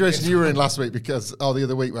see the situation you were in last week the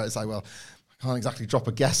other week where it's like, well, I can't exactly drop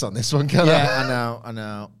a guess on this one, can I? Yeah, I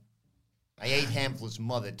know. I ate Hamlet's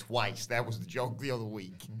mother twice. That was the joke the other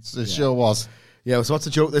week. It sure was. Yeah, so what's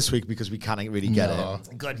the joke this week? Because we can't really get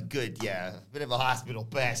it. Good, yeah. Bit of a hospital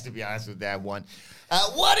pass, to be honest with that one.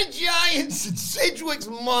 What do Giants and Sidgwick's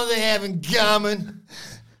mother have in common?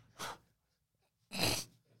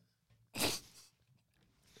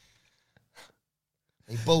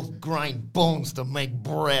 They both grind bones to make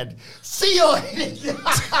bread. See you later,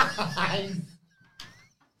 guys.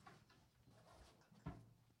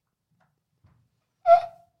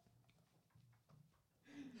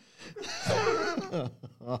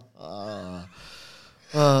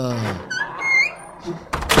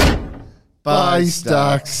 Bye,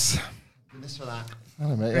 Stacks. Goodness for that.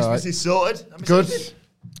 Hello, mate. Christmas is sorted. Good.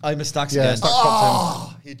 I'm a Stacks Yeah, again. Stacks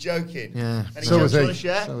popped in. You're joking. Yeah. Any So was jokes you he. want to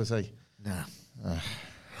share? So was he. Nah.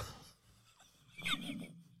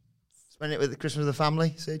 Spend it with the Christmas with the family,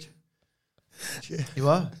 Sige? You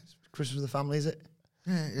are? Christmas with the family, is it?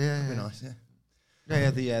 Yeah. That'd be nice,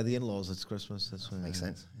 yeah. The in-laws, it's Christmas. That's Makes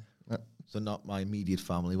sense. Yeah. So not my immediate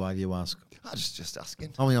family. Why do you ask? I just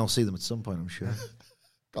asking. I mean, I'll see them at some point, I'm sure.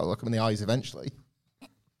 Got to look them in the eyes eventually.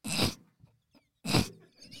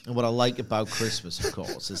 And what I like about Christmas, of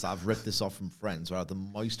course, is that I've ripped this off from Friends, where I have the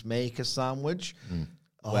moist maker sandwich,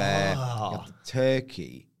 where you have the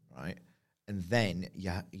turkey, right? And then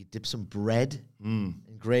you dip some bread in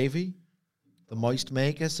gravy, the moist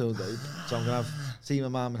maker. So I'm going to see my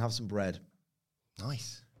mum and have some bread.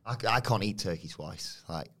 Nice. I can't eat turkey twice.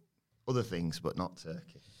 Like, other things, but not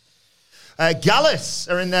turkey. Gallus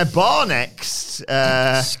are in their bar next.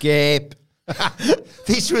 Skip.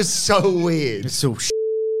 This was so weird. It's so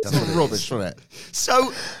That's rubbish, isn't it?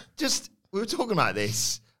 So, we were talking about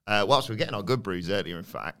this whilst we were getting our good brews earlier, in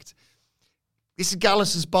fact. This is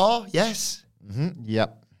Gallus's bar, yes? Mm-hmm.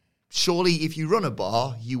 Yep. Surely, if you run a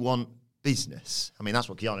bar, you want business. I mean, that's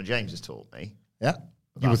what Kiana James has taught me. Yeah.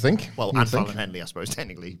 You would think. Well, You and would think. Fallon Henley, I suppose,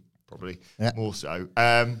 technically, probably Yeah. more so.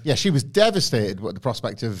 Yeah, she was devastated with the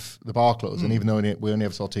prospect of the bar closing, even though we only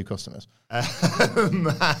ever saw 2 customers.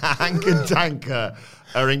 Hank and Tanker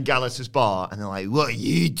are in Gallus's bar, and they're like, what are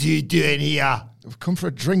you two doing here? We've come for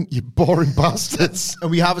a drink, you boring bastards. And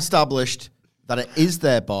we have established that it is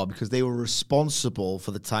their bar because they were responsible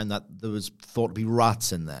for the time that there was thought to be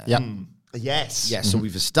rats in there. Yep. Yes. Yeah, so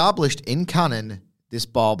we've established in canon this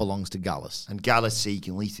bar belongs to Gallus. And Gallus said, you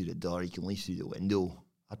can leave through the door, you can leave through the window.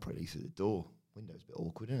 I'd probably leave through the door. Window's a bit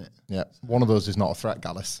awkward, isn't it? Yeah. One of those is not a threat,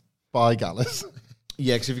 Gallus. Bye, Gallus.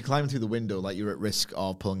 Yeah, because if you're climbing through the window, like you're at risk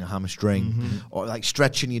of pulling a hamstring or like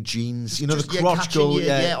stretching your jeans. You know, the crotch go.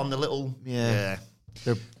 Yeah, on the little. Yeah.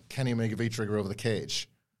 The Kenny Omega V trigger over the cage,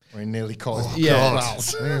 where he nearly caught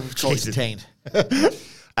his Caught detained.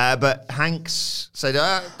 But Hanks said,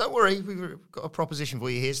 don't worry, we've got a proposition for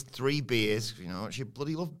you. Here's 3 beers. You know, you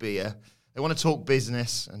bloody love beer. They want to talk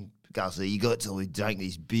business. And Gal said, you got till we drink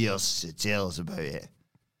these beers to tell us about it.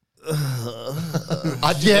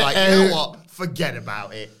 I'd just be like, you know what? Forget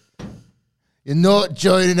about it. You're not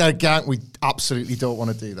joining our gang. We absolutely don't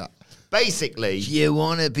want to do that. Basically. You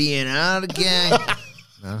want to be in our gang?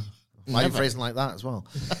 No. Why are you phrasing like that as well?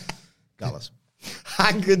 Gallus.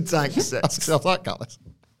 Hank and Tank said. Ask yourself that, Gallus.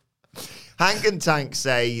 Hank and Tank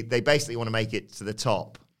say they basically want to make it to the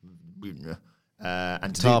top.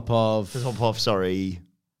 And to Top of. the top of, sorry.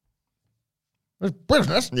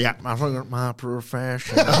 Business. Yeah. My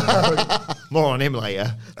profession. More on him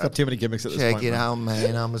later. Got too many gimmicks at this Check point. it out,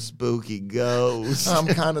 man. I'm a spooky ghost. I'm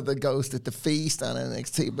kind of the ghost at the feast on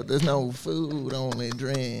NXT, but there's no food, only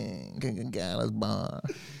drink. Gallus bar.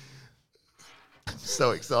 So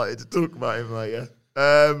excited to talk about him later.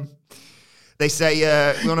 They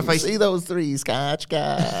say we want to face. See those 3 Scotch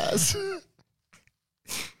guys.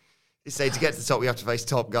 They say to get to the top, we have to face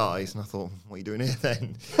top guys. And I thought, what are you doing here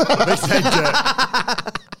then?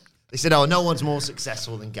 They said, oh, no one's more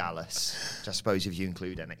successful than Gallus. Which I suppose if you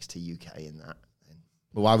include NXT UK in that. Then.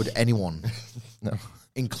 But why would anyone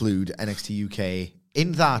include NXT UK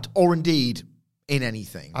in that, or indeed in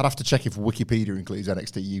anything? I'd have to check if Wikipedia includes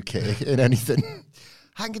NXT UK in anything.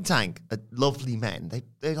 Hank and Tank are lovely men.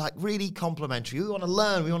 They're like really complimentary. We want to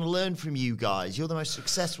learn from you guys. You're the most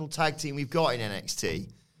successful tag team we've got in NXT.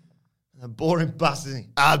 And the boring bastards.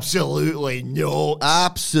 Absolutely not.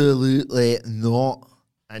 Absolutely not.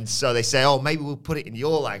 And so they say, oh, maybe we'll put it in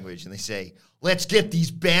your language. And they say, let's get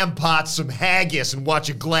these Bampots some haggis and watch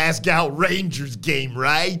a Glasgow Rangers game,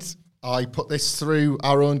 right? I put this through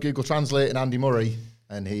our own Google Translate and Andy Murray,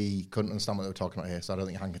 and he couldn't understand what they were talking about here, so I don't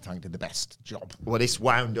think Hank and Tank did the best job. Well, this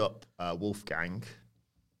wound up Wolfgang.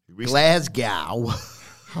 Glasgow.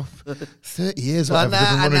 30 years or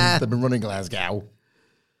whatever, they've been running Glasgow.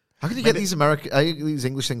 How can you get these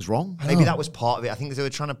English things wrong? Maybe that was part of it. I think they were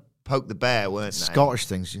trying to poke the bear, weren't they? Scottish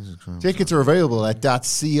things. Jesus Christ. Tickets are available at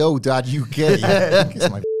 .co.uk. It's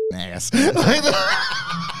my ass.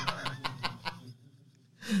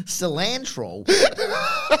 Cilantro.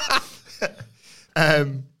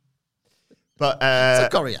 But it's a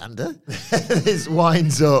coriander. This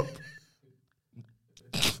winds up.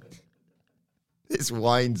 This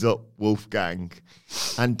winds up Wolfgang,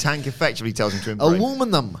 and Tank effectively tells him to embrace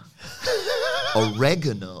Aluminum,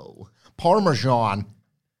 oregano, Parmesan,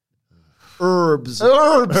 herbs.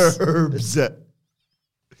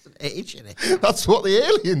 H in it. That's what the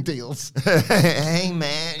alien deals. Hey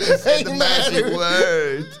man, you said the magic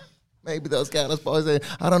word. Maybe those Gallus boys,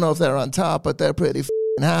 I don't know if they're on top, but they're pretty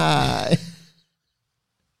high.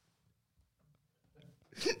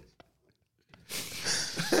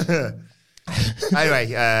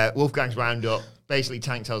 Anyway, Wolfgang's wound up. Basically,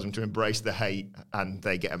 Tank tells him to embrace the hate, and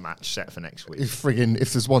they get a match set for next week. If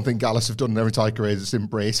there's one thing Gallus have done in their entire careers, it's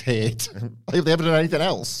embrace hate. Have they ever done anything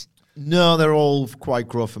else? No, they're all quite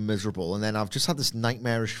gruff and miserable. And then I've just had this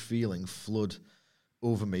nightmarish feeling flood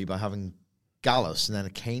over me by having Gallus and then a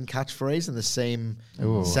Kane catchphrase in the same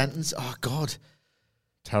sentence. Oh, God.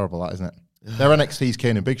 Terrible, that, isn't it? They're NXT's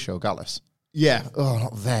Kane and Big Show, Gallus. Yeah. Oh,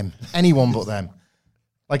 not them. Anyone but them.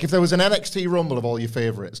 Like, if there was an NXT Rumble of all your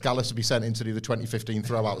favourites, Gallus would be sent in to do the 2015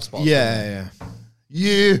 throw-out spot. Yeah.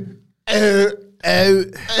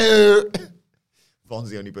 Von's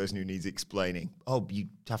the only person who needs explaining. Oh, you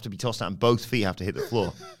have to be tossed out and both feet have to hit the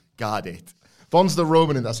floor. Guard it. Von's the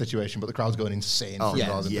Roman in that situation, but the crowd's going insane.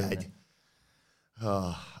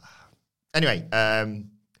 Anyway,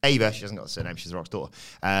 Ava, she hasn't got a surname, she's the Rock's daughter,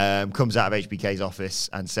 comes out of HBK's office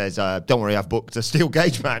and says, don't worry, I've booked a steel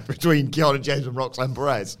cage match between Keanu James and Roxanne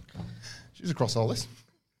Perez. She's across all this.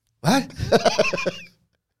 What?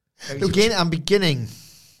 I'm beginning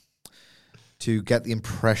to get the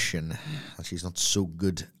impression that she's not so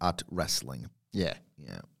good at wrestling. Yeah.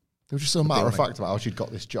 They were just so matter of fact about how she'd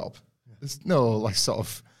got this job. There's no, like, sort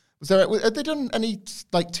of... Had they done any,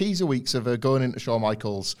 like, teaser weeks of her going into Shawn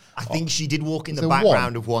Michaels? I think she did walk in the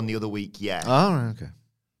background of one the other week, yeah. Oh, right, okay.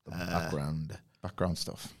 The background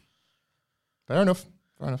stuff. Fair enough.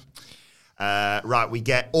 Right, we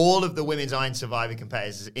get all of the Women's Iron Survivor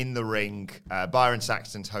competitors in the ring. Byron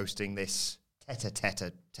Saxton's hosting this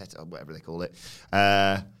tete, whatever they call it.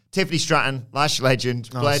 Tiffany Stratton, Lash Legend,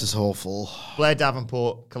 this is awful. Blair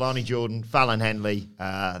Davenport, Kalani Jordan, Fallon Henley.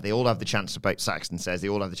 They all have the chance to, Saxton says, they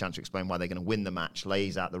all have the chance to explain why they're going to win the match,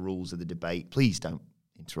 lays out the rules of the debate. Please don't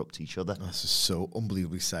interrupt each other. This is so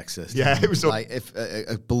unbelievably sexist. Yeah, it was like if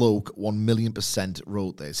a bloke 1,000,000%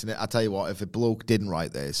 wrote this, and I tell you what, if a bloke didn't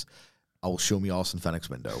write this, I will show me Arson Fenix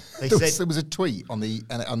window. There was a tweet on the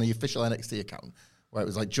official NXT account where it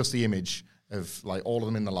was like just the image of like all of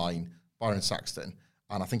them in the line, Byron Saxton.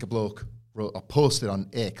 And I think a bloke posted on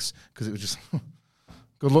X because it was just,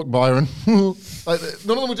 good luck, Byron. Like,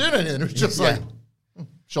 none of them were doing anything. It was just like,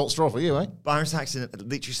 short straw for you, eh? Byron Saxton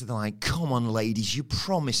literally said, like, come on, ladies, you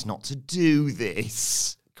promised not to do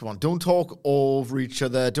this. Come on, don't talk over each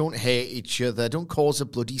other. Don't hate each other. Don't cause a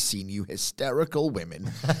bloody scene, you hysterical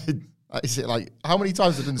women. Is it like, how many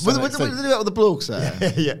times have they done What did they do that with the blokes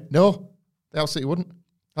there? Yeah. No, they absolutely wouldn't.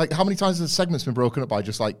 Like, how many times has the segment's been broken up by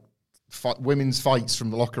just like, women's fights from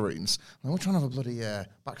the locker rooms? We're trying to have a bloody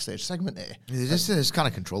backstage segment here. They just kind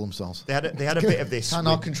of control themselves. They had a bit of this.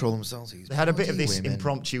 Cannot control themselves. They had a bit of this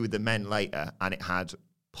impromptu with the men later, and it had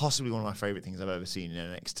possibly one of my favourite things I've ever seen in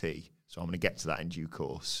NXT. So I'm going to get to that in due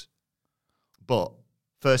course. But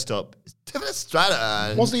first up, Tiffany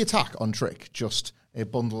Stratton. Was the attack on Trick just a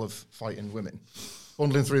bundle of fighting women?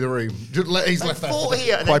 Bundling through the room. He's left fought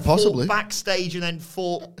here, and quite then possibly fought backstage, and then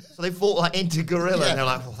fought. So they fought like into Gorilla, and they're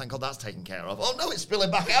like, "Well, thank God that's taken care of." Oh no, it's spilling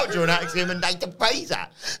back out during Axiom and Nathan Fraser.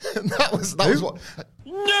 that was what.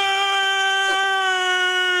 Nerd.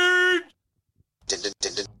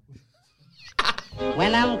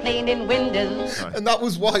 When I'm cleaning windows. And that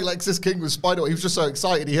was why Lexus King was Spider. He was just so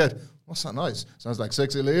excited. He heard, "What's that noise? Sounds like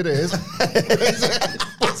sexy ladies."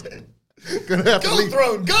 Go,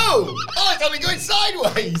 Throne, go! Oh, it's only going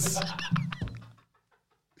sideways.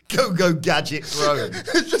 Go, Gadget Throne.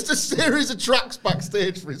 It's just a series of tracks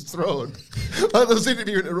backstage for his throne. Like those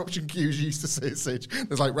interview interruption cues you used to say.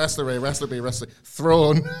 There's like wrestler A, wrestler B, wrestler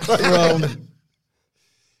Throne.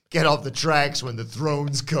 Get off the tracks when the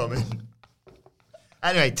throne's coming.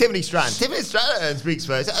 Anyway, Tiffany Stratton. Tiffany Stratton speaks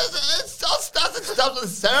first. Stops with the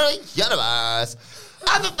Sarah universe.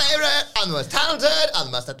 I'm the favorite, I'm the most talented, I'm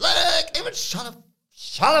the most athletic, even shot of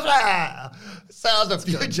flair. Sounds the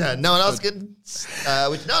future, no one else can,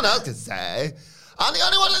 which no one else can say. I'm the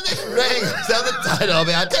only one in this ring, so the title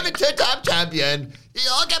behind every two-time champion. You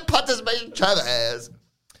all get participation trophies.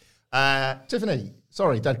 Tiffany,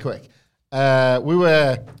 sorry, dead quick. We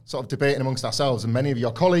were sort of debating amongst ourselves and many of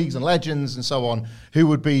your colleagues and legends and so on, who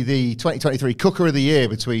would be the 2023 Cooker of the Year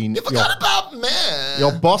between about me.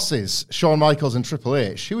 Your bosses, Shawn Michaels and Triple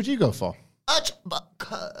H. Who would you go for?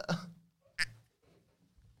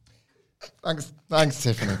 Thanks,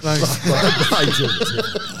 Tiffany. Thanks,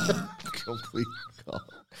 Tiffany. Complete God.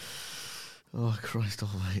 Oh, Christ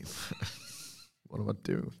almighty. What am I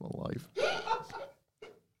doing with my life?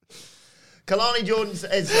 Kalani Jordan is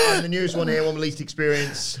I'm the newest one here, one with least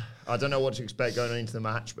experience. I don't know what to expect going into the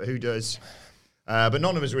match, but who does? But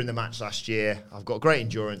none of us were in the match last year. I've got great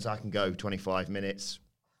endurance. I can go 25 minutes.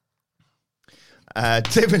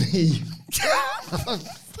 Tiffany.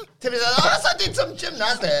 Tiffany said, I did some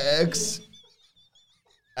gymnastics.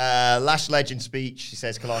 Lash legend speech. She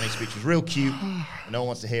says Kalani's speech was real cute. No one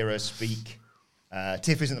wants to hear her speak.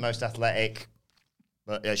 Tiff isn't the most athletic.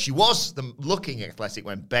 But she was looking athletic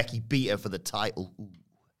when Becky beat her for the title. Ooh.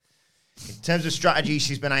 In terms of strategy,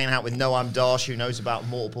 she's been hanging out with Noam Dar, who knows about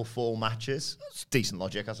multiple fall matches. That's decent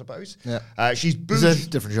logic, I suppose. Yeah. She's bougie. It's a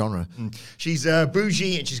different genre. She's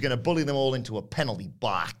bougie, and she's going to bully them all into a penalty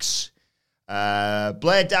box.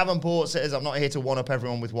 Blair Davenport says, I'm not here to one-up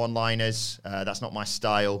everyone with one-liners. That's not my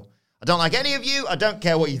style. I don't like any of you. I don't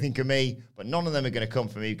care what you think of me. But none of them are going to come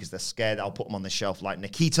for me because they're scared I'll put them on the shelf like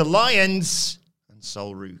Nikkita Lyons.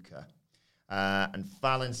 Sol Ruka. And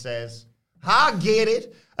Fallon says, I get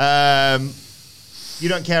it. You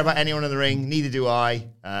don't care about anyone in the ring, neither do I.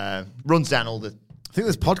 Runs down all the... I think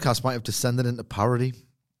this podcast might have descended into parody.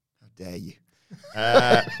 How dare you.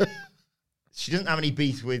 She doesn't have any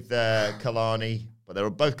beef with Kalani, but they're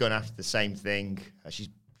both going after the same thing.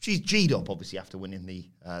 She's G'd up, obviously, after winning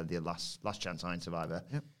the last chance Iron Survivor.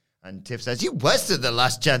 Yep. And Tiff says, you wasted the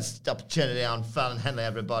last chance opportunity on Fallon Henley,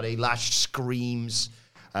 everybody. Lash screams,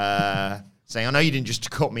 saying, I know you didn't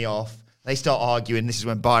just cut me off. They start arguing. This is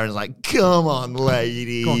when Byron's like, come on,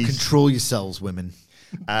 ladies. Go on, control yourselves, women.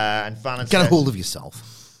 And Fallon Get a hold of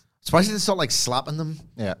yourself. Surprised you didn't start, like, slapping them.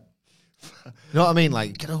 Yeah. You know what I mean?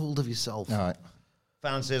 Like, get a hold of yourself. All right.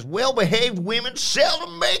 Fallon says, well-behaved women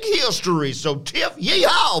seldom make history, so Tiff,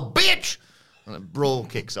 yeehaw, bitch! And the brawl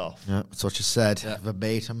kicks off. Yeah, that's what you said,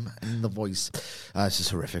 verbatim in the voice. This is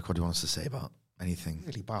horrific. What do you want us to say about anything?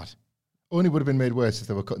 Really bad. Only would have been made worse if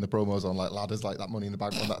they were cutting the promos on like ladders, like that Money in the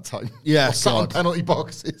Bank one that time. Yeah, or sat on penalty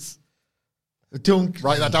boxes. Don't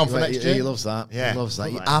write that down for next year. He loves that. Yeah, he loves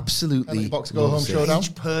that. He absolutely penalty box go home showdown.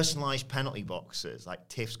 Each personalised penalty boxes. Like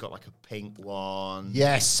Tiff's got like a pink one.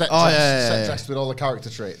 Yes, set dressed with all the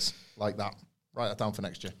character traits like that. Write that down for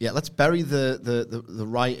next year. Yeah, let's bury the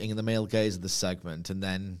writing and the male gaze of the segment, and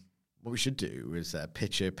then what we should do is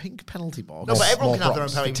pitch a pink penalty box. No, but everyone can have their own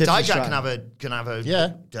penalty box. Dijak can have a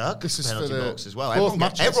duck this is penalty box as well.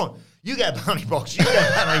 Everyone, you get a penalty box. You get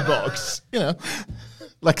a penalty box. You know,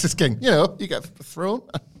 Lexus King. You know, you get a throne.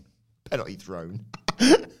 Penalty throne.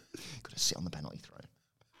 Got to sit on the penalty throne.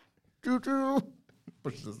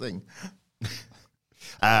 Push the thing.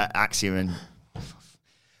 Axiom.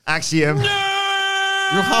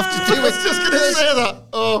 You have to do it. I was just going to say that.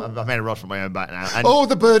 Oh, I've made a rod from my own back now. And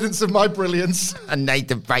the burdens of my brilliance. And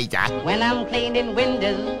Nathan Fraser. When I'm cleaning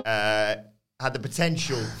windows. Had the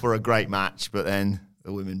potential for a great match, but then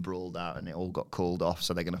the women brawled out and it all got called off,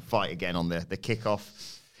 so they're going to fight again on the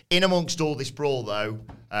kickoff. In amongst all this brawl, though,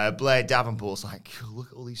 Blair Davenport's like, look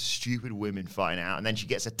at all these stupid women fighting out. And then she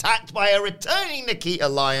gets attacked by a returning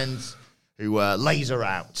Nikkita Lyons, who lays her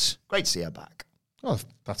out. Great to see her back. Oh,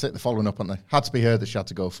 that's it. They're following up, aren't they? Had to be her that she had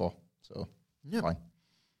to go for. So, fine.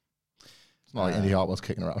 It's not like Indy Hart was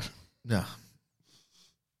kicking her out. No.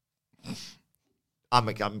 I'm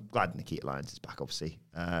glad Nikkita Lyons is back, obviously.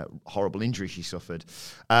 Horrible injury she suffered.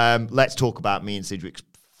 Let's talk about me and Sidgwick's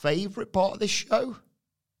favourite part of this show.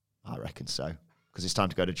 I reckon so. Because it's time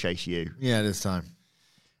to go to Chase U. Yeah, it is time.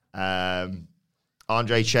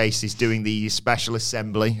 Andre Chase is doing the special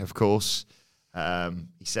assembly, of course.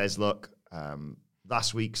 He says, look,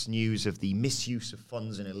 last week's news of the misuse of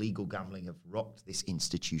funds and illegal gambling have rocked this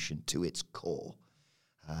institution to its core.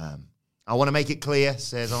 I want to make it clear,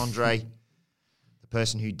 says Andre, the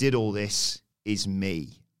person who did all this is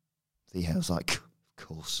me. Theo's like, of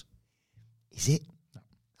course. Is it? No.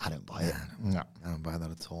 I don't buy it. No, I don't buy that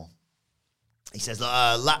at all. He says,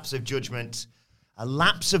 a lapse of judgment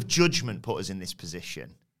put us in this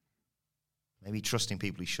position. Maybe trusting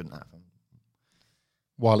people he shouldn't have.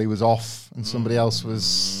 While he was off and somebody else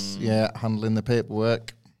was, handling the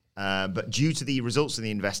paperwork. But due to the results of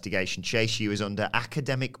the investigation, Chase U is under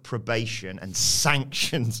academic probation and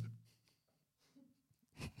sanctions.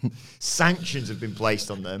 Sanctions have been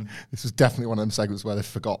placed on them. This was definitely one of them segments where they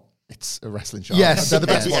forgot It's a wrestling show. Yes. They're the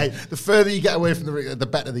best one. The further you get away from the ring, the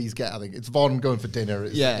better these get, I think. It's Von going for dinner.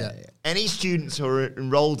 Any students who are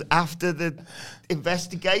enrolled after the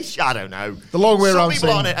investigation, I don't know. The long way around. Some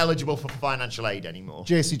people aren't eligible for financial aid anymore.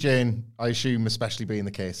 JC Jane, I assume, especially being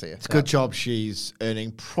the case here. It's a good job she's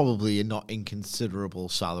earning probably a not inconsiderable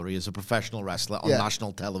salary as a professional wrestler on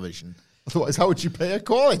national television. Otherwise, how would you pay a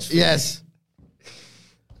college fee? Yes.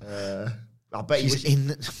 I bet he's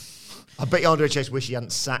in. I bet Andre Chase wish he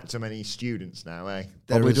hadn't sacked so many students now, eh?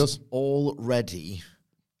 There is already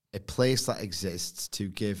a place that exists to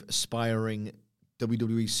give aspiring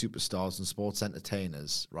WWE superstars and sports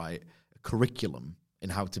entertainers, right, a curriculum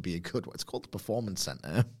in how to be a good one. It's called the Performance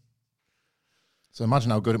Center. So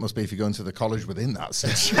imagine how good it must be if you go into the college within that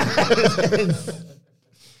section.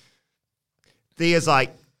 Thea's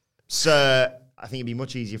like, sir, I think it'd be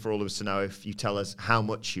much easier for all of us to know if you tell us how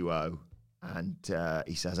much you owe. And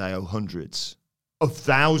he says, I owe hundreds of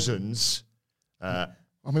thousands. I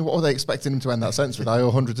mean, what were they expecting him to end that sentence with? I owe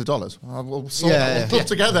hundreds of dollars. We'll sort that club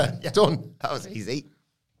together. Yeah. Done. That was easy.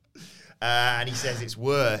 And he says it's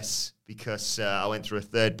worse because I went through a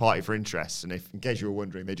third party for interest. And if, in case you were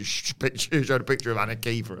wondering, they just showed a picture of Anna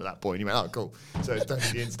Kiefer at that point. He went, oh, cool. So it's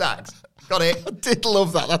totally in stacks. Got it. I did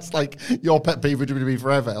love that. That's like your pet peeve with WWE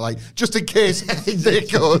forever. Like, just in case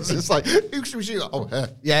it goes, it's like, who should we shoot? Oh, her.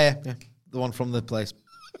 Yeah. The one from the place.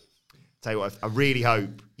 Tell you what, I really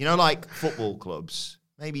hope, like football clubs,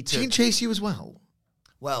 maybe to... She can chase you as well.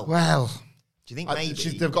 Well. Do you think maybe...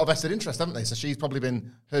 They've got a vested interest, haven't they? So she's probably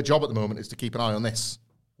been... Her job at the moment is to keep an eye on this.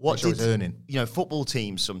 What she's earning. Football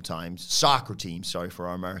teams sometimes, soccer teams, sorry for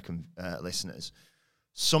our American listeners,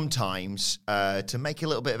 sometimes, to make a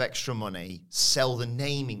little bit of extra money, sell the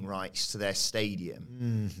naming rights to their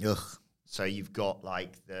stadium. So you've got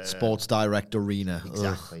like the... Sports Direct Arena.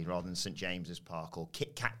 Exactly, rather than St. James's Park or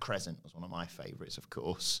Kit Kat Crescent was one of my favourites, of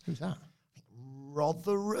course. Who's that?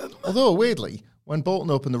 Rotherham. Although, weirdly, when Bolton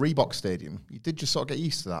opened the Reebok Stadium, you did just sort of get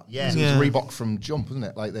used to that. Yeah. It was Reebok from Jump, wasn't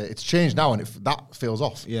it? Like it's changed now and that feels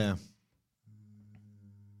off. Yeah.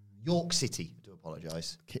 York City, I do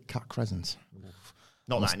apologise. Kit Kat Crescent.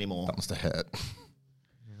 Not that anymore. That must have hurt.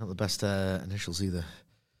 Not the best initials either.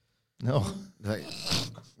 No. Like,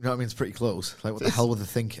 you know what I mean? It's pretty close. Like, what the hell were they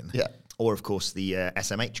thinking? Yeah. Or, of course, the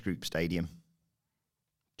SMH Group Stadium.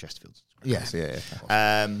 Chesterfield's. Yes, yeah.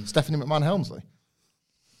 Stephanie McMahon-Helmsley.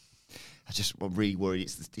 I just really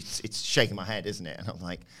worried. It's shaking my head, isn't it? And I'm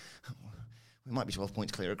like, we might be 12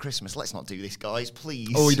 points clear of Christmas. Let's not do this, guys, please.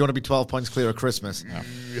 Oh, you don't want to be 12 points clear of Christmas?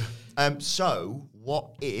 No. So,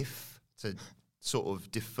 what if, to sort of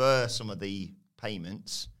defer some of the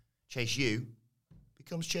payments, Chase U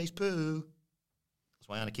becomes Chase Poo? That's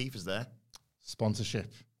why Anna Kiefer's there.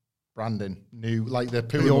 Sponsorship. Branding. New, like the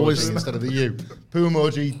Poo emoji instead of the U. Poo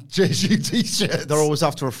emoji, Chase U t-shirts. They're always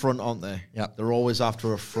after a front, aren't they? Yeah. They're always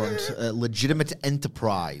after a front. Legitimate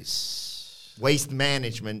enterprise. Waste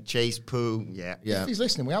management, Chase Poo. Yeah. If he's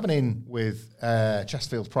listening, we have an in with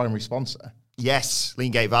Chesterfield's primary sponsor. Yes,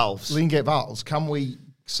 Leangate Valves. Leangate Valves. Can we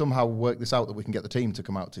somehow work this out that we can get the team to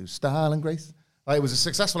come out to Style and Grace? Like, it was a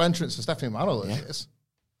successful entrance for Stephanie McMahon all those years.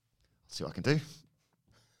 See what I can do.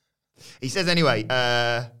 He says, anyway,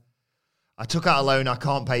 I took out a loan I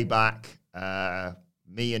can't pay back.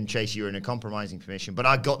 Me and Chase, you were in a compromising position, but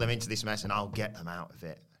I got them into this mess and I'll get them out of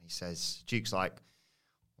it. And he says, Duke's like,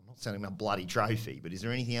 I'm not selling my bloody trophy, but is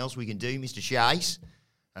there anything else we can do, Mr. Chase?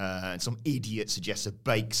 And some idiot suggests a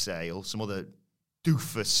bake sale. Some other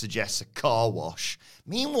doofus suggests a car wash.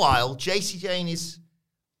 Meanwhile, JC Jane is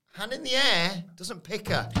hand in the air, doesn't pick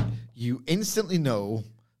her. You instantly know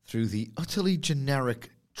through the utterly generic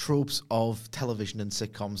tropes of television and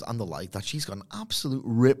sitcoms and the like that she's got an absolute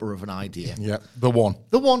ripper of an idea. Yeah, the one.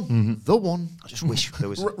 I just wish there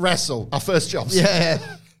was... Wrestle, our first jobs. Yeah.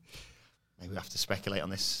 Maybe we have to speculate on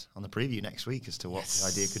this on the preview next week as to what the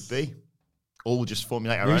idea could be. Or we'll just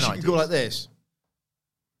formulate our own ideas. You could go like this.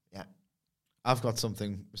 Yeah. I've got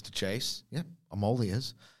something, Mr. Chase. Yeah, I'm all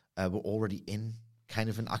ears. We're already in kind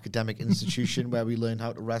of an academic institution where we learn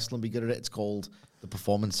how to wrestle and be good at it. It's called the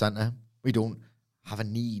Performance Center. We don't have a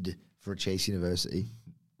need for a Chase University.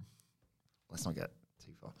 Let's not get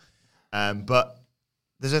too far. But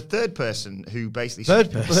there's a third person who basically...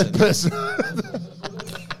 Third person.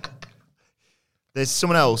 There's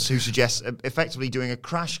someone else who suggests effectively doing a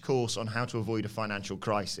crash course on how to avoid a financial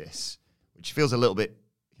crisis, which feels a little bit,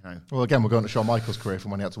 Well, again, we're going to Shawn Michaels' career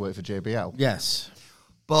from when he had to work for JBL. Yes.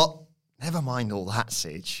 But never mind all that,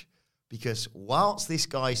 Sige, because whilst this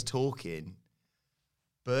guy's talking,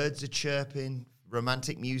 birds are chirping,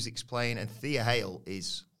 romantic music's playing, and Thea Hale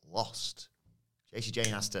is lost. JC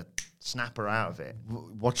Jane has to snap her out of it.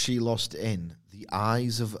 What she lost in the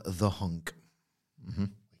eyes of the hunk. Mm-hmm.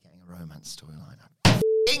 We're getting a romance storyline. I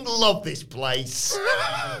f***ing love this place.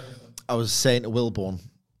 I was saying to Wilborn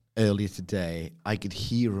earlier today, I could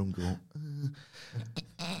hear him go,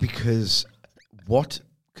 because what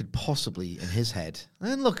could possibly in his head,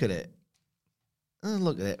 and look at it,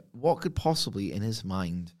 what could possibly in his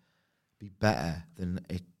mind be better than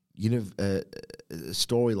a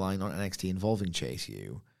storyline on NXT involving Chase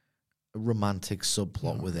U, a romantic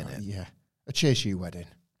subplot within it. Yeah, a Chase U wedding.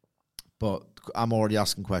 But I'm already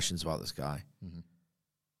asking questions about this guy. Mm-hmm.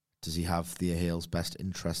 Does he have Thea Hale's best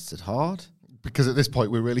interests at heart? Because at this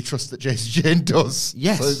point, we really trust that JC Jane does.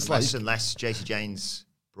 Yes. So it's unless JC Jane's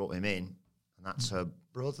brought him in, and that's her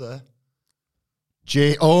brother.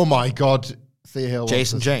 Oh my God. Thea Hale.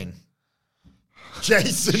 Jason Jane.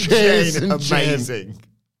 Jason Jane. Amazing. Jane.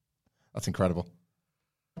 That's incredible.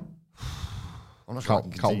 I'm not sure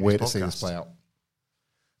can't wait to see this play out.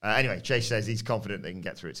 Anyway, Chase says he's confident they can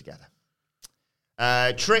get through it together.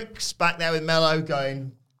 Trix back there with Mello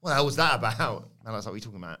going, what the hell was that about? Mello's like, what are you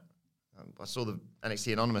talking about? I saw the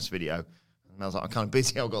NXT Anonymous video. And Mel's like, I'm kind of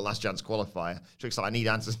busy. I've got last chance qualifier. Trix like, I need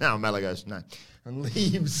answers now. And Mello goes, no. And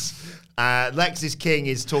leaves. Lexis King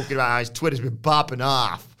is talking about how his Twitter's been bopping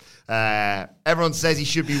off. Everyone says he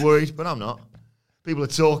should be worried, but I'm not. People are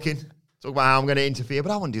talking about how I'm going to interfere,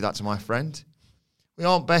 but I wouldn't do that to my friend. We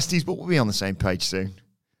aren't besties, but we'll be on the same page soon.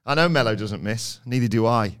 I know Mello doesn't miss. Neither do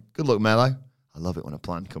I. Good luck, Mello. I love it when a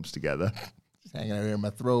plan comes together. Just hanging out here on my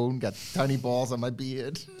throne, got tiny balls on my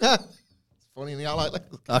beard. It's funny, and I like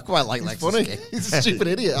Lexis. I quite like Lexis. Funny. He's a stupid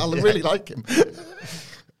idiot. I really like him.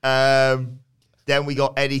 Then we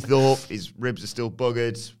got Eddie Thorpe. His ribs are still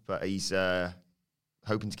buggered, but he's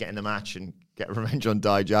hoping to get in the match and get revenge on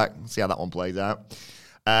Dijak. We'll see how that one plays out.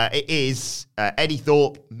 It is Eddie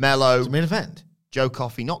Thorpe, Mello. It's the main event. Joe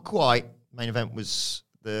Coffey, not quite. Main event was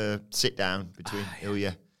the sit-down between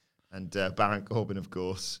Ilya and Baron Corbin, of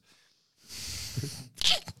course.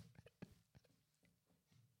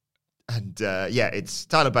 And, it's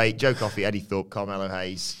Tyler Bate, Joe Coffey, Eddie Thorpe, Carmelo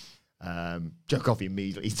Hayes. Joe Coffey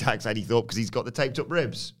immediately attacks Eddie Thorpe because he's got the taped-up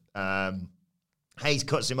ribs. Hayes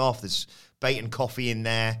cuts him off. There's Bate and Coffey in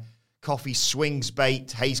there. Coffey swings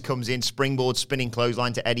Bate. Hayes comes in, springboard, spinning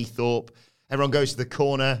clothesline to Eddie Thorpe. Everyone goes to the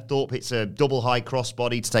corner. Thorpe hits a double high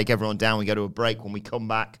crossbody to take everyone down. We go to a break. When we come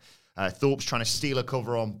back, Thorpe's trying to steal a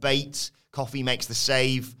cover on Bate. Coffey makes the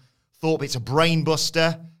save. Thorpe hits a brain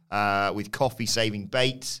buster with Coffey saving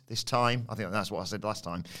Bate this time. I think that's what I said last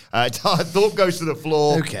time. Thorpe goes to the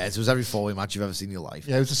floor. Who cares? It was every 4-way match you've ever seen in your life.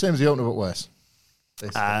 Yeah, it was the same as the opener, but worse.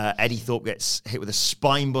 Eddie Thorpe gets hit with a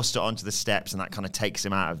spine buster onto the steps, and that kind of takes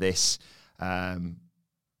him out of this.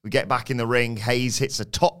 We get back in the ring. Hayes hits a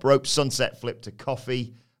top rope sunset flip to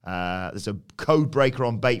Coffey. There's a code breaker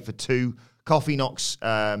on Bate for 2. Coffey knocks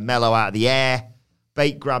Mello out of the air.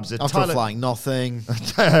 Bate grabs a After flying nothing.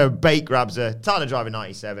 Bate grabs a Tyler Driver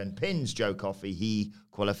 97, pins Joe Coffey. He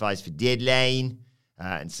qualifies for Deadline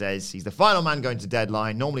and says he's the final man going to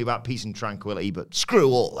Deadline. Normally about peace and tranquility, but screw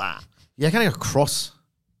all that. Yeah, kind of cross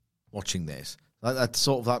watching this. That's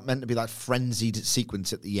sort of that meant to be that frenzied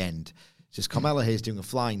sequence at the end. Just Carmelo Hayes doing a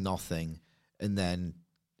flying nothing, and then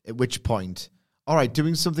at which point, all right,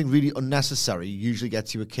 doing something really unnecessary usually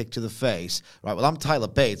gets you a kick to the face. Right, well, I'm Tyler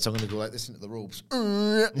Bates, so I'm going to go like this into the ropes.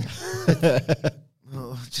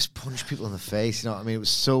 Just punch people in the face, you know what I mean? It was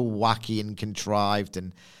so wacky and contrived,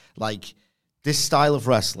 and like this style of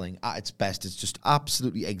wrestling at its best is just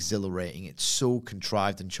absolutely exhilarating. It's so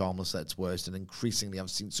contrived and charmless at its worst, and increasingly I've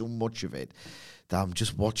seen so much of it that I'm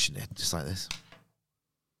just watching it just like this.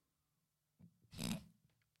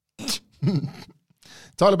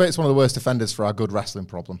 Tyler Bates is one of the worst offenders for our good wrestling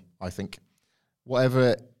problem, I think.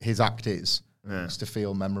 Whatever his act is, it's to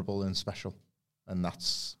feel memorable and special, and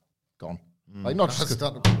that's gone. Like not just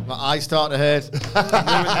my eyes start to hurt.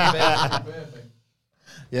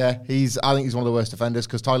 Yeah, I think he's one of the worst offenders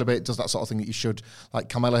because Tyler Bate does that sort of thing that you should. Like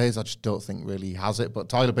Carmelo Hayes, I just don't think really has it. But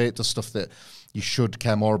Tyler Bate does stuff that you should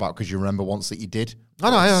care more about because you remember once that you did.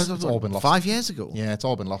 It's all been lost. 5 years ago. Yeah, it's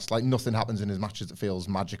all been lost. Like nothing happens in his matches that feels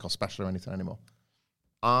magic or special or anything anymore.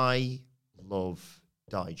 I love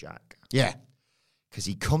Dijak. Yeah. Because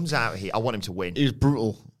he comes out here. I want him to win. He was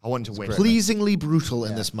brutal. I want him to win. Pleasingly brutal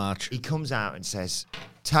in this match. He comes out and says,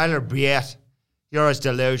 Tyler Bate, you're as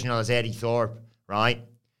delusional as Eddie Thorpe, right?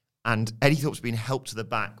 And Eddie Thorpe's been helped to the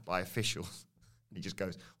back by officials. And he just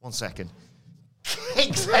goes, 1 second.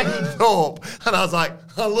 Kicks Eddie Thorpe. And I was like,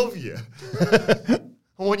 I love you. I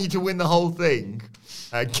want you to win the whole thing.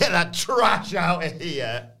 Get that trash out of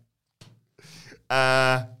here.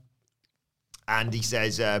 And And he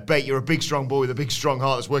says, Bate, you're a big, strong boy with a big, strong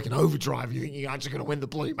heart that's working overdrive. You think you're actually going to win the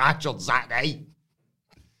bloody match on Saturday?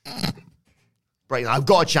 Bray, I've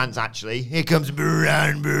got a chance, actually. Here comes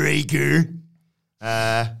Braun Breaker.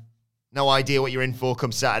 No idea what you're in for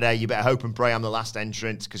come Saturday. You better hope and pray I'm the last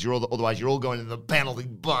entrant, because otherwise you're all going to the penalty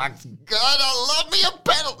box. God, I love me a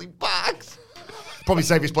penalty box. Probably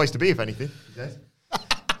safest place to be, if anything.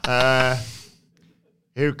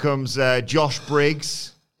 Here comes Josh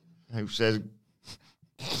Briggs, who says,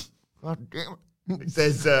 God damn it. He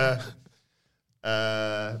says,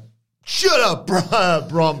 shut up,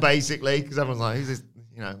 Bron, basically, because everyone's like, who's this?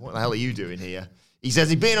 You know, what the hell are you doing here? He says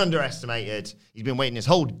he's been underestimated. He's been waiting his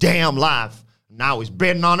whole damn life. Now he's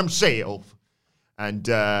bidding on himself. And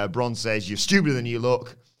Bron says, you're stupider than you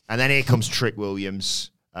look. And then here comes Trick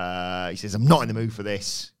Williams. He says, I'm not in the mood for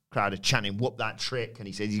this. Crowd are chanting, whoop that Trick. And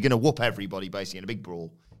he says, he's going to whoop everybody, basically, in a big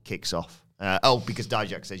brawl. Kicks off. Because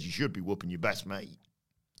Dijak says you should be whooping your best mate.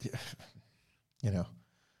 Yeah. You know.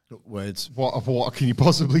 Words. What can you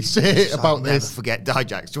possibly say about this? Never forget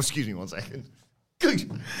Dijak. Just excuse me 1 second.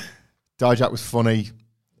 Dijak was funny.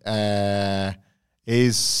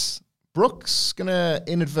 Is Brooks going to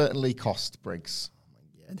inadvertently cost Briggs?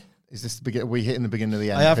 Is this are we hitting the beginning of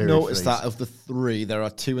the end? I have noticed that of the three, there are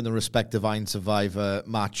two in the respective Iron Survivor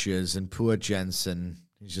matches, and poor Jensen,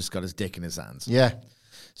 he's just got his dick in his hands. Yeah.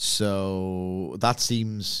 So that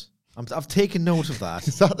seems... I've taken note of that.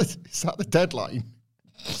 Is that the deadline?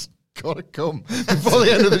 It's got to come before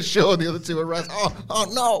the end of the show, and the other two are rest. Oh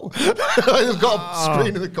no! They've got a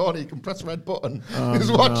screen in the corner. You can press a red button. He's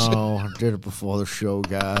watching. No, I did it before the show,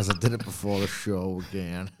 guys. I did it before the show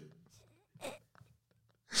again.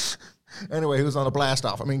 Anyway, who's on a blast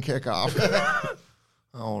off? I mean, kick off. I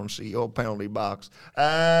want to see your penalty box.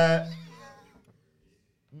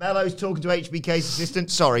 Mello's talking to HBK's assistant.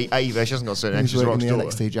 Sorry, Ava. She hasn't got certain He's extras. working the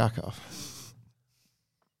NXT jack off.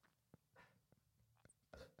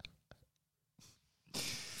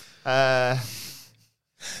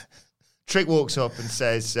 Trick walks up and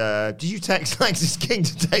says, did you text Lexus King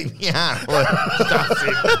to take me out?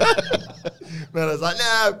 Mello's like,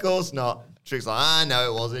 no, of course not. Trick's like, I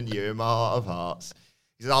know it wasn't you in my heart of hearts.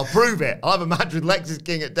 He says, I'll prove it. I'll have a match with Lexus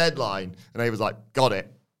King at Deadline. And Ava's like, got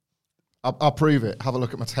it. I'll prove it. Have a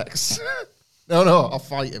look at my texts. No, I'll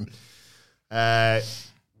fight him.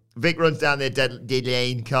 Vic runs down their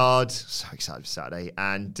Deadline card. So excited for Saturday.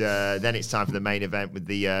 And then it's time for the main event with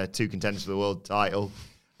the two contenders for the world title.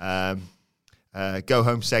 Go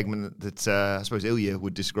home segment that I suppose Ilya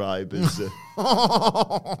would describe as...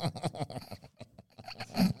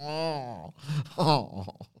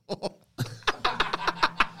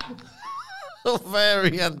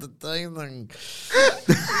 Very entertaining.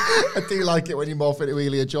 I do like it when you morph into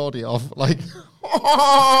Ilya Georgiev. Like,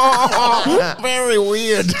 very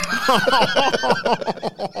weird.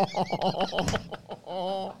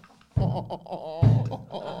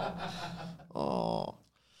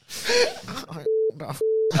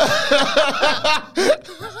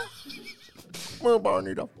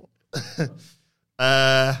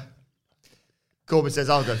 Corbin says,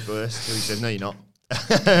 I'll go first. So he says, no, you're not.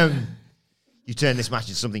 You turn this match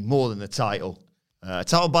into something more than the title. A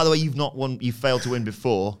title, by the way, you've not won. You failed to win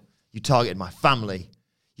before. You targeted my family.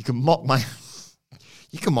 You can mock my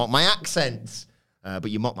accents,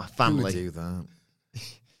 but you mock my family. Who would do that?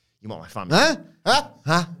 You mock my family.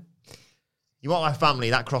 Huh? You mock my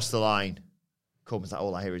family. That crossed the line. Corbin's like,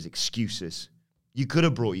 all I hear is excuses. You could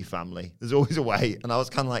have brought your family. There's always a way. And I was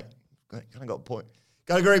kind of like, kind of got a point.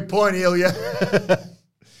 Got a great point, Ilya.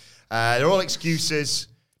 They're all excuses,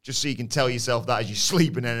 just so you can tell yourself that as you're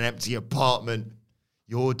sleeping in an empty apartment,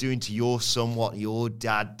 you're doing to your son what your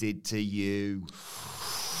dad did to you.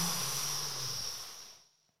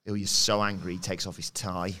 Ilya's so angry, he takes off his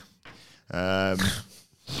tie.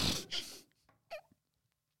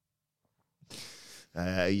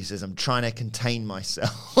 He says, I'm trying to contain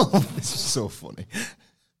myself. This is so funny.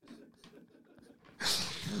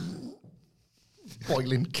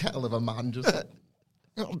 Boiling kettle of a man just...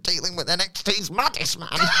 I'm dealing with NXT's maddest man.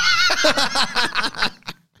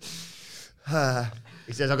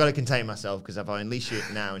 He says, I've got to contain myself because if I unleash it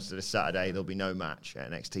now instead of Saturday, there'll be no match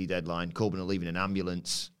at NXT Deadline. Corbin will leave in an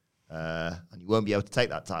ambulance and he won't be able to take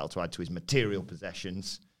that title to add to his material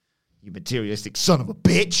possessions. You materialistic son of a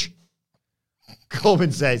bitch.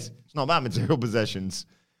 Corbin says, it's not about material possessions.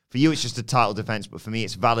 For you, it's just a title defense, but for me,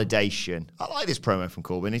 it's validation. I like this promo from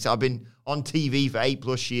Corbin. He said, I've been on TV for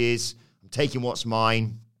 8+ years. I'm taking what's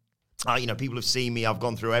mine. People have seen me. I've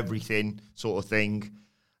gone through everything, sort of thing.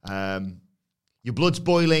 Your blood's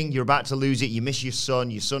boiling. You're about to lose it. You miss your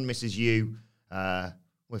son. Your son misses you. Well,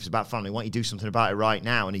 if it's about family, why don't you do something about it right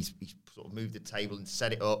now? And he's sort of move the table and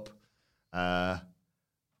set it up.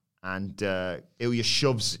 And Ilya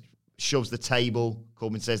shoves the table.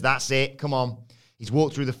 Corbin says, that's it, come on. He's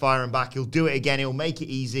walked through the fire and back. He'll do it again. He'll make it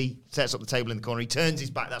easy. Sets up the table in the corner. He turns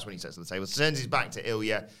his back. That's when he sets up the table. Turns his back to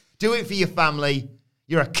Ilya. Do it for your family.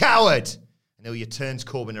 You're a coward. And Ilya turns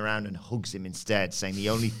Corbin around and hugs him instead, saying the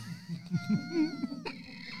only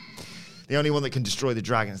one that can destroy the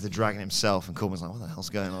dragon is the dragon himself. And Corbin's like, what the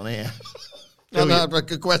hell's going on here? No,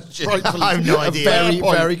 good question. I have no idea.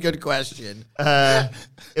 Very good question.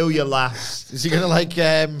 Ilya laughs. Is he going to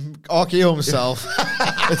RKO himself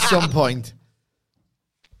at some point?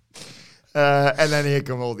 And then here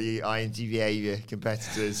come all the INTV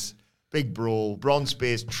competitors. Big brawl. Bron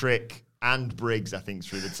Spears, Trick, and Briggs, I think,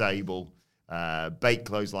 through the table. Bate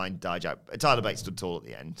clothesline, Dijak. Tyler Bate stood tall at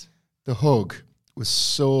the end. The hug was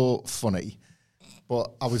so funny,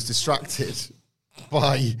 but I was distracted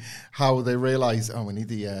by how they realised, we need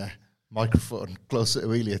the microphone closer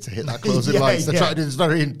to Ilya to hit that closing line. So they're trying to do this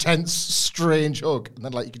very intense, strange hug. And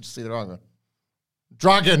then, you can just see the arm going,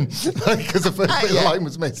 dragon! Because the first bit of the line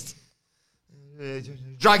was missed.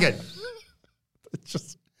 Dragon!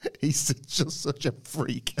 He's just such a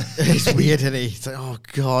freak. He's weird, isn't he? It's like, oh,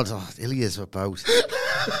 God, Ilya's about.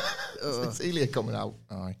 It's Ilya coming out.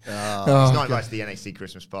 He's not invited to the NXT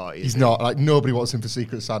Christmas party. He's not. Nobody wants him for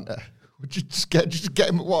Secret Santa. Would you just get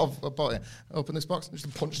him? What about it? Open this box and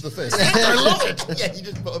just punch to the face. I love it. Yeah, you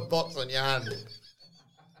just put a box on your hand.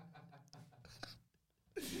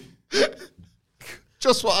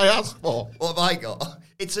 Just what I asked for. What have I got?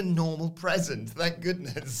 It's a normal present. Thank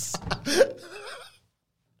goodness. You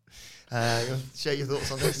want to share your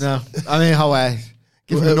thoughts on this? No, I mean, how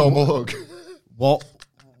give him a normal hug. What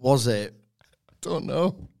was it? I don't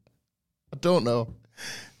know.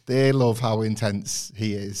 They love how intense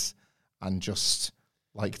he is, and just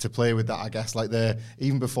like to play with that. I guess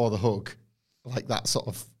even before the hug, that sort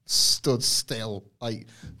of stood still.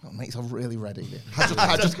 Mate, I'm really ready.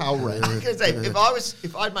 Just how ready. I was gonna say,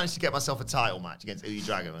 if I'd managed to get myself a title match against Ilya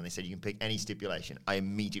Dragunov and they said you can pick any stipulation, I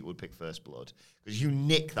immediately would pick First Blood, because you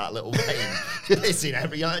nick that little vein. You've seen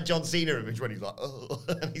every John Cena image when he's like, oh,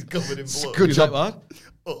 and he's covered in blood. Good job.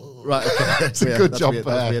 Oh. Right, okay. It's a good job.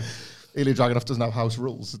 Ilya Dragunov doesn't have house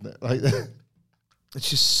rules, isn't it? It's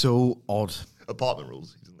just so odd. Apartment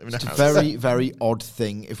rules. It's a very, very odd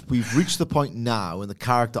thing. If we've reached the point now in the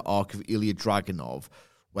character arc of Ilya Dragunov,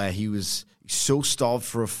 where he was so starved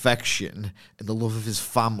for affection and the love of his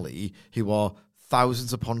family, who are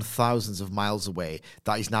thousands upon thousands of miles away,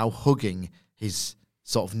 that he's now hugging his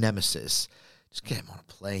sort of nemesis. Just get him on a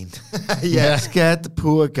plane. Just get the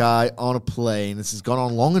poor guy on a plane. This has gone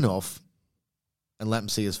on long enough, and let him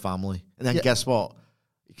see his family. And then guess what?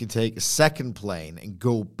 You can take a second plane and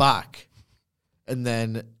go back and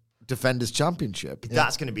then defend his championship.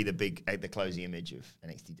 That's going to be the closing image of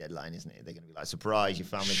NXT Deadline, isn't it? They're going to be like, surprise, your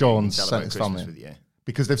family. Sean sent his family with you.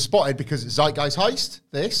 Because they've spotted, because it's Zeitgeist Heist,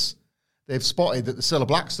 they've spotted that the Cilla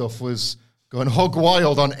Black stuff was going hog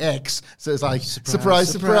wild on X. So it's like,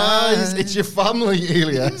 surprise. It's your family,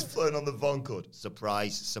 Ilya. He's playing on the Von cord.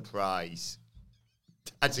 Surprise.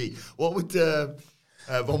 Actually, what would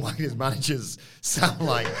Von Wagner's managers sound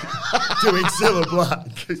like doing Cilla Black?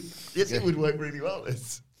 Yes, it would work really well,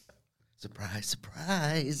 this. Surprise.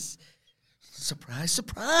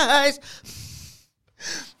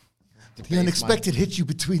 The unexpected hit you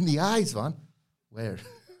between the eyes, man. Where?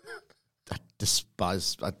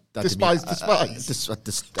 Despise.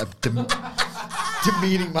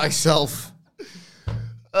 Demeaning myself.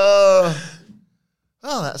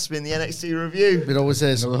 That's been the NXT review. It always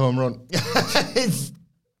is. Another home run.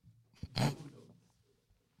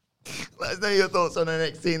 Let us know your thoughts on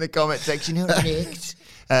NXT in the comment section.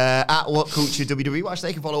 At What Culture WWE. Watch,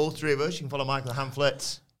 they can follow all three of us. You can follow Michael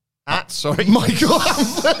Hamflett. Michael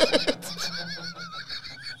Hamflett.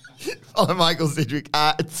 Follow Michael Sidgwick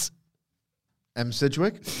at M.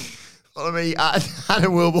 Sidgwick. Follow me at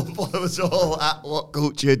Adam Wilbur. Follow us all at What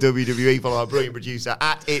Culture WWE. Follow our brilliant producer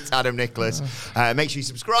at It's Adam Nicholas. Make sure you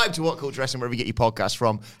subscribe to What Culture Wrestling wherever you get your podcasts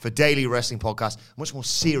from for daily wrestling podcasts. A much more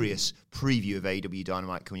serious preview of AEW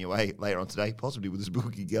Dynamite coming your way later on today, possibly with the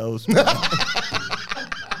spooky girls.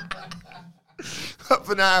 But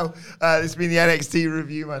for now, this has been the NXT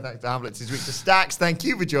review. My thanks to Hamlet this week to Stacks. Thank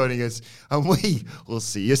you for joining us, and we will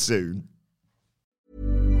see you soon.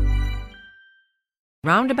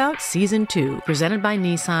 Roundabout Season 2, presented by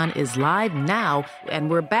Nissan, is live now, and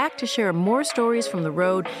we're back to share more stories from the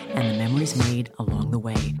road and the memories made along the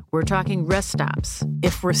way. We're talking rest stops.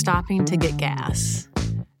 If we're stopping to get gas,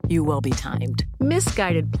 you will be timed.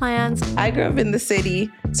 Misguided plans. I grew up in the city,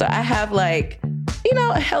 so I have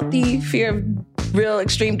a healthy fear of real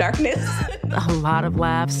extreme darkness. A lot of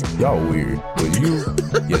laughs. Y'all weird, but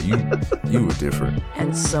you were different.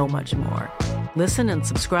 And so much more. Listen and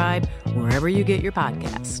subscribe wherever you get your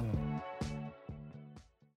podcasts.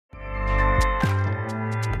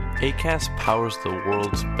 Acast powers the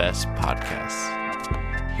world's best podcasts.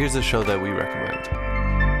 Here's a show that we recommend.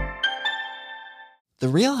 The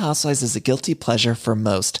Real Housewives is a guilty pleasure for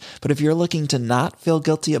most, but if you're looking to not feel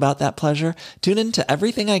guilty about that pleasure, tune in to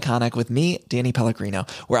Everything Iconic with me, Danny Pellegrino,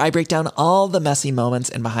 where I break down all the messy moments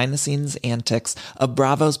and behind-the-scenes antics of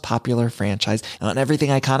Bravo's popular franchise. And on Everything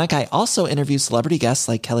Iconic, I also interview celebrity guests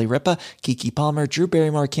like Kelly Ripa, Keke Palmer, Drew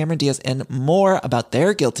Barrymore, Cameron Diaz, and more about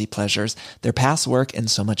their guilty pleasures, their past work, and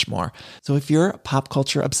so much more. So if you're pop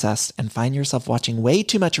culture obsessed and find yourself watching way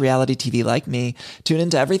too much reality TV like me, tune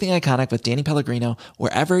into Everything Iconic with Danny Pellegrino,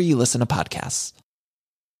 wherever you listen to podcasts.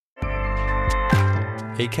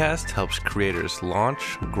 Acast helps creators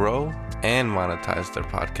launch, grow, and monetize their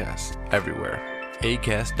podcasts everywhere.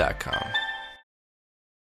 Acast.com.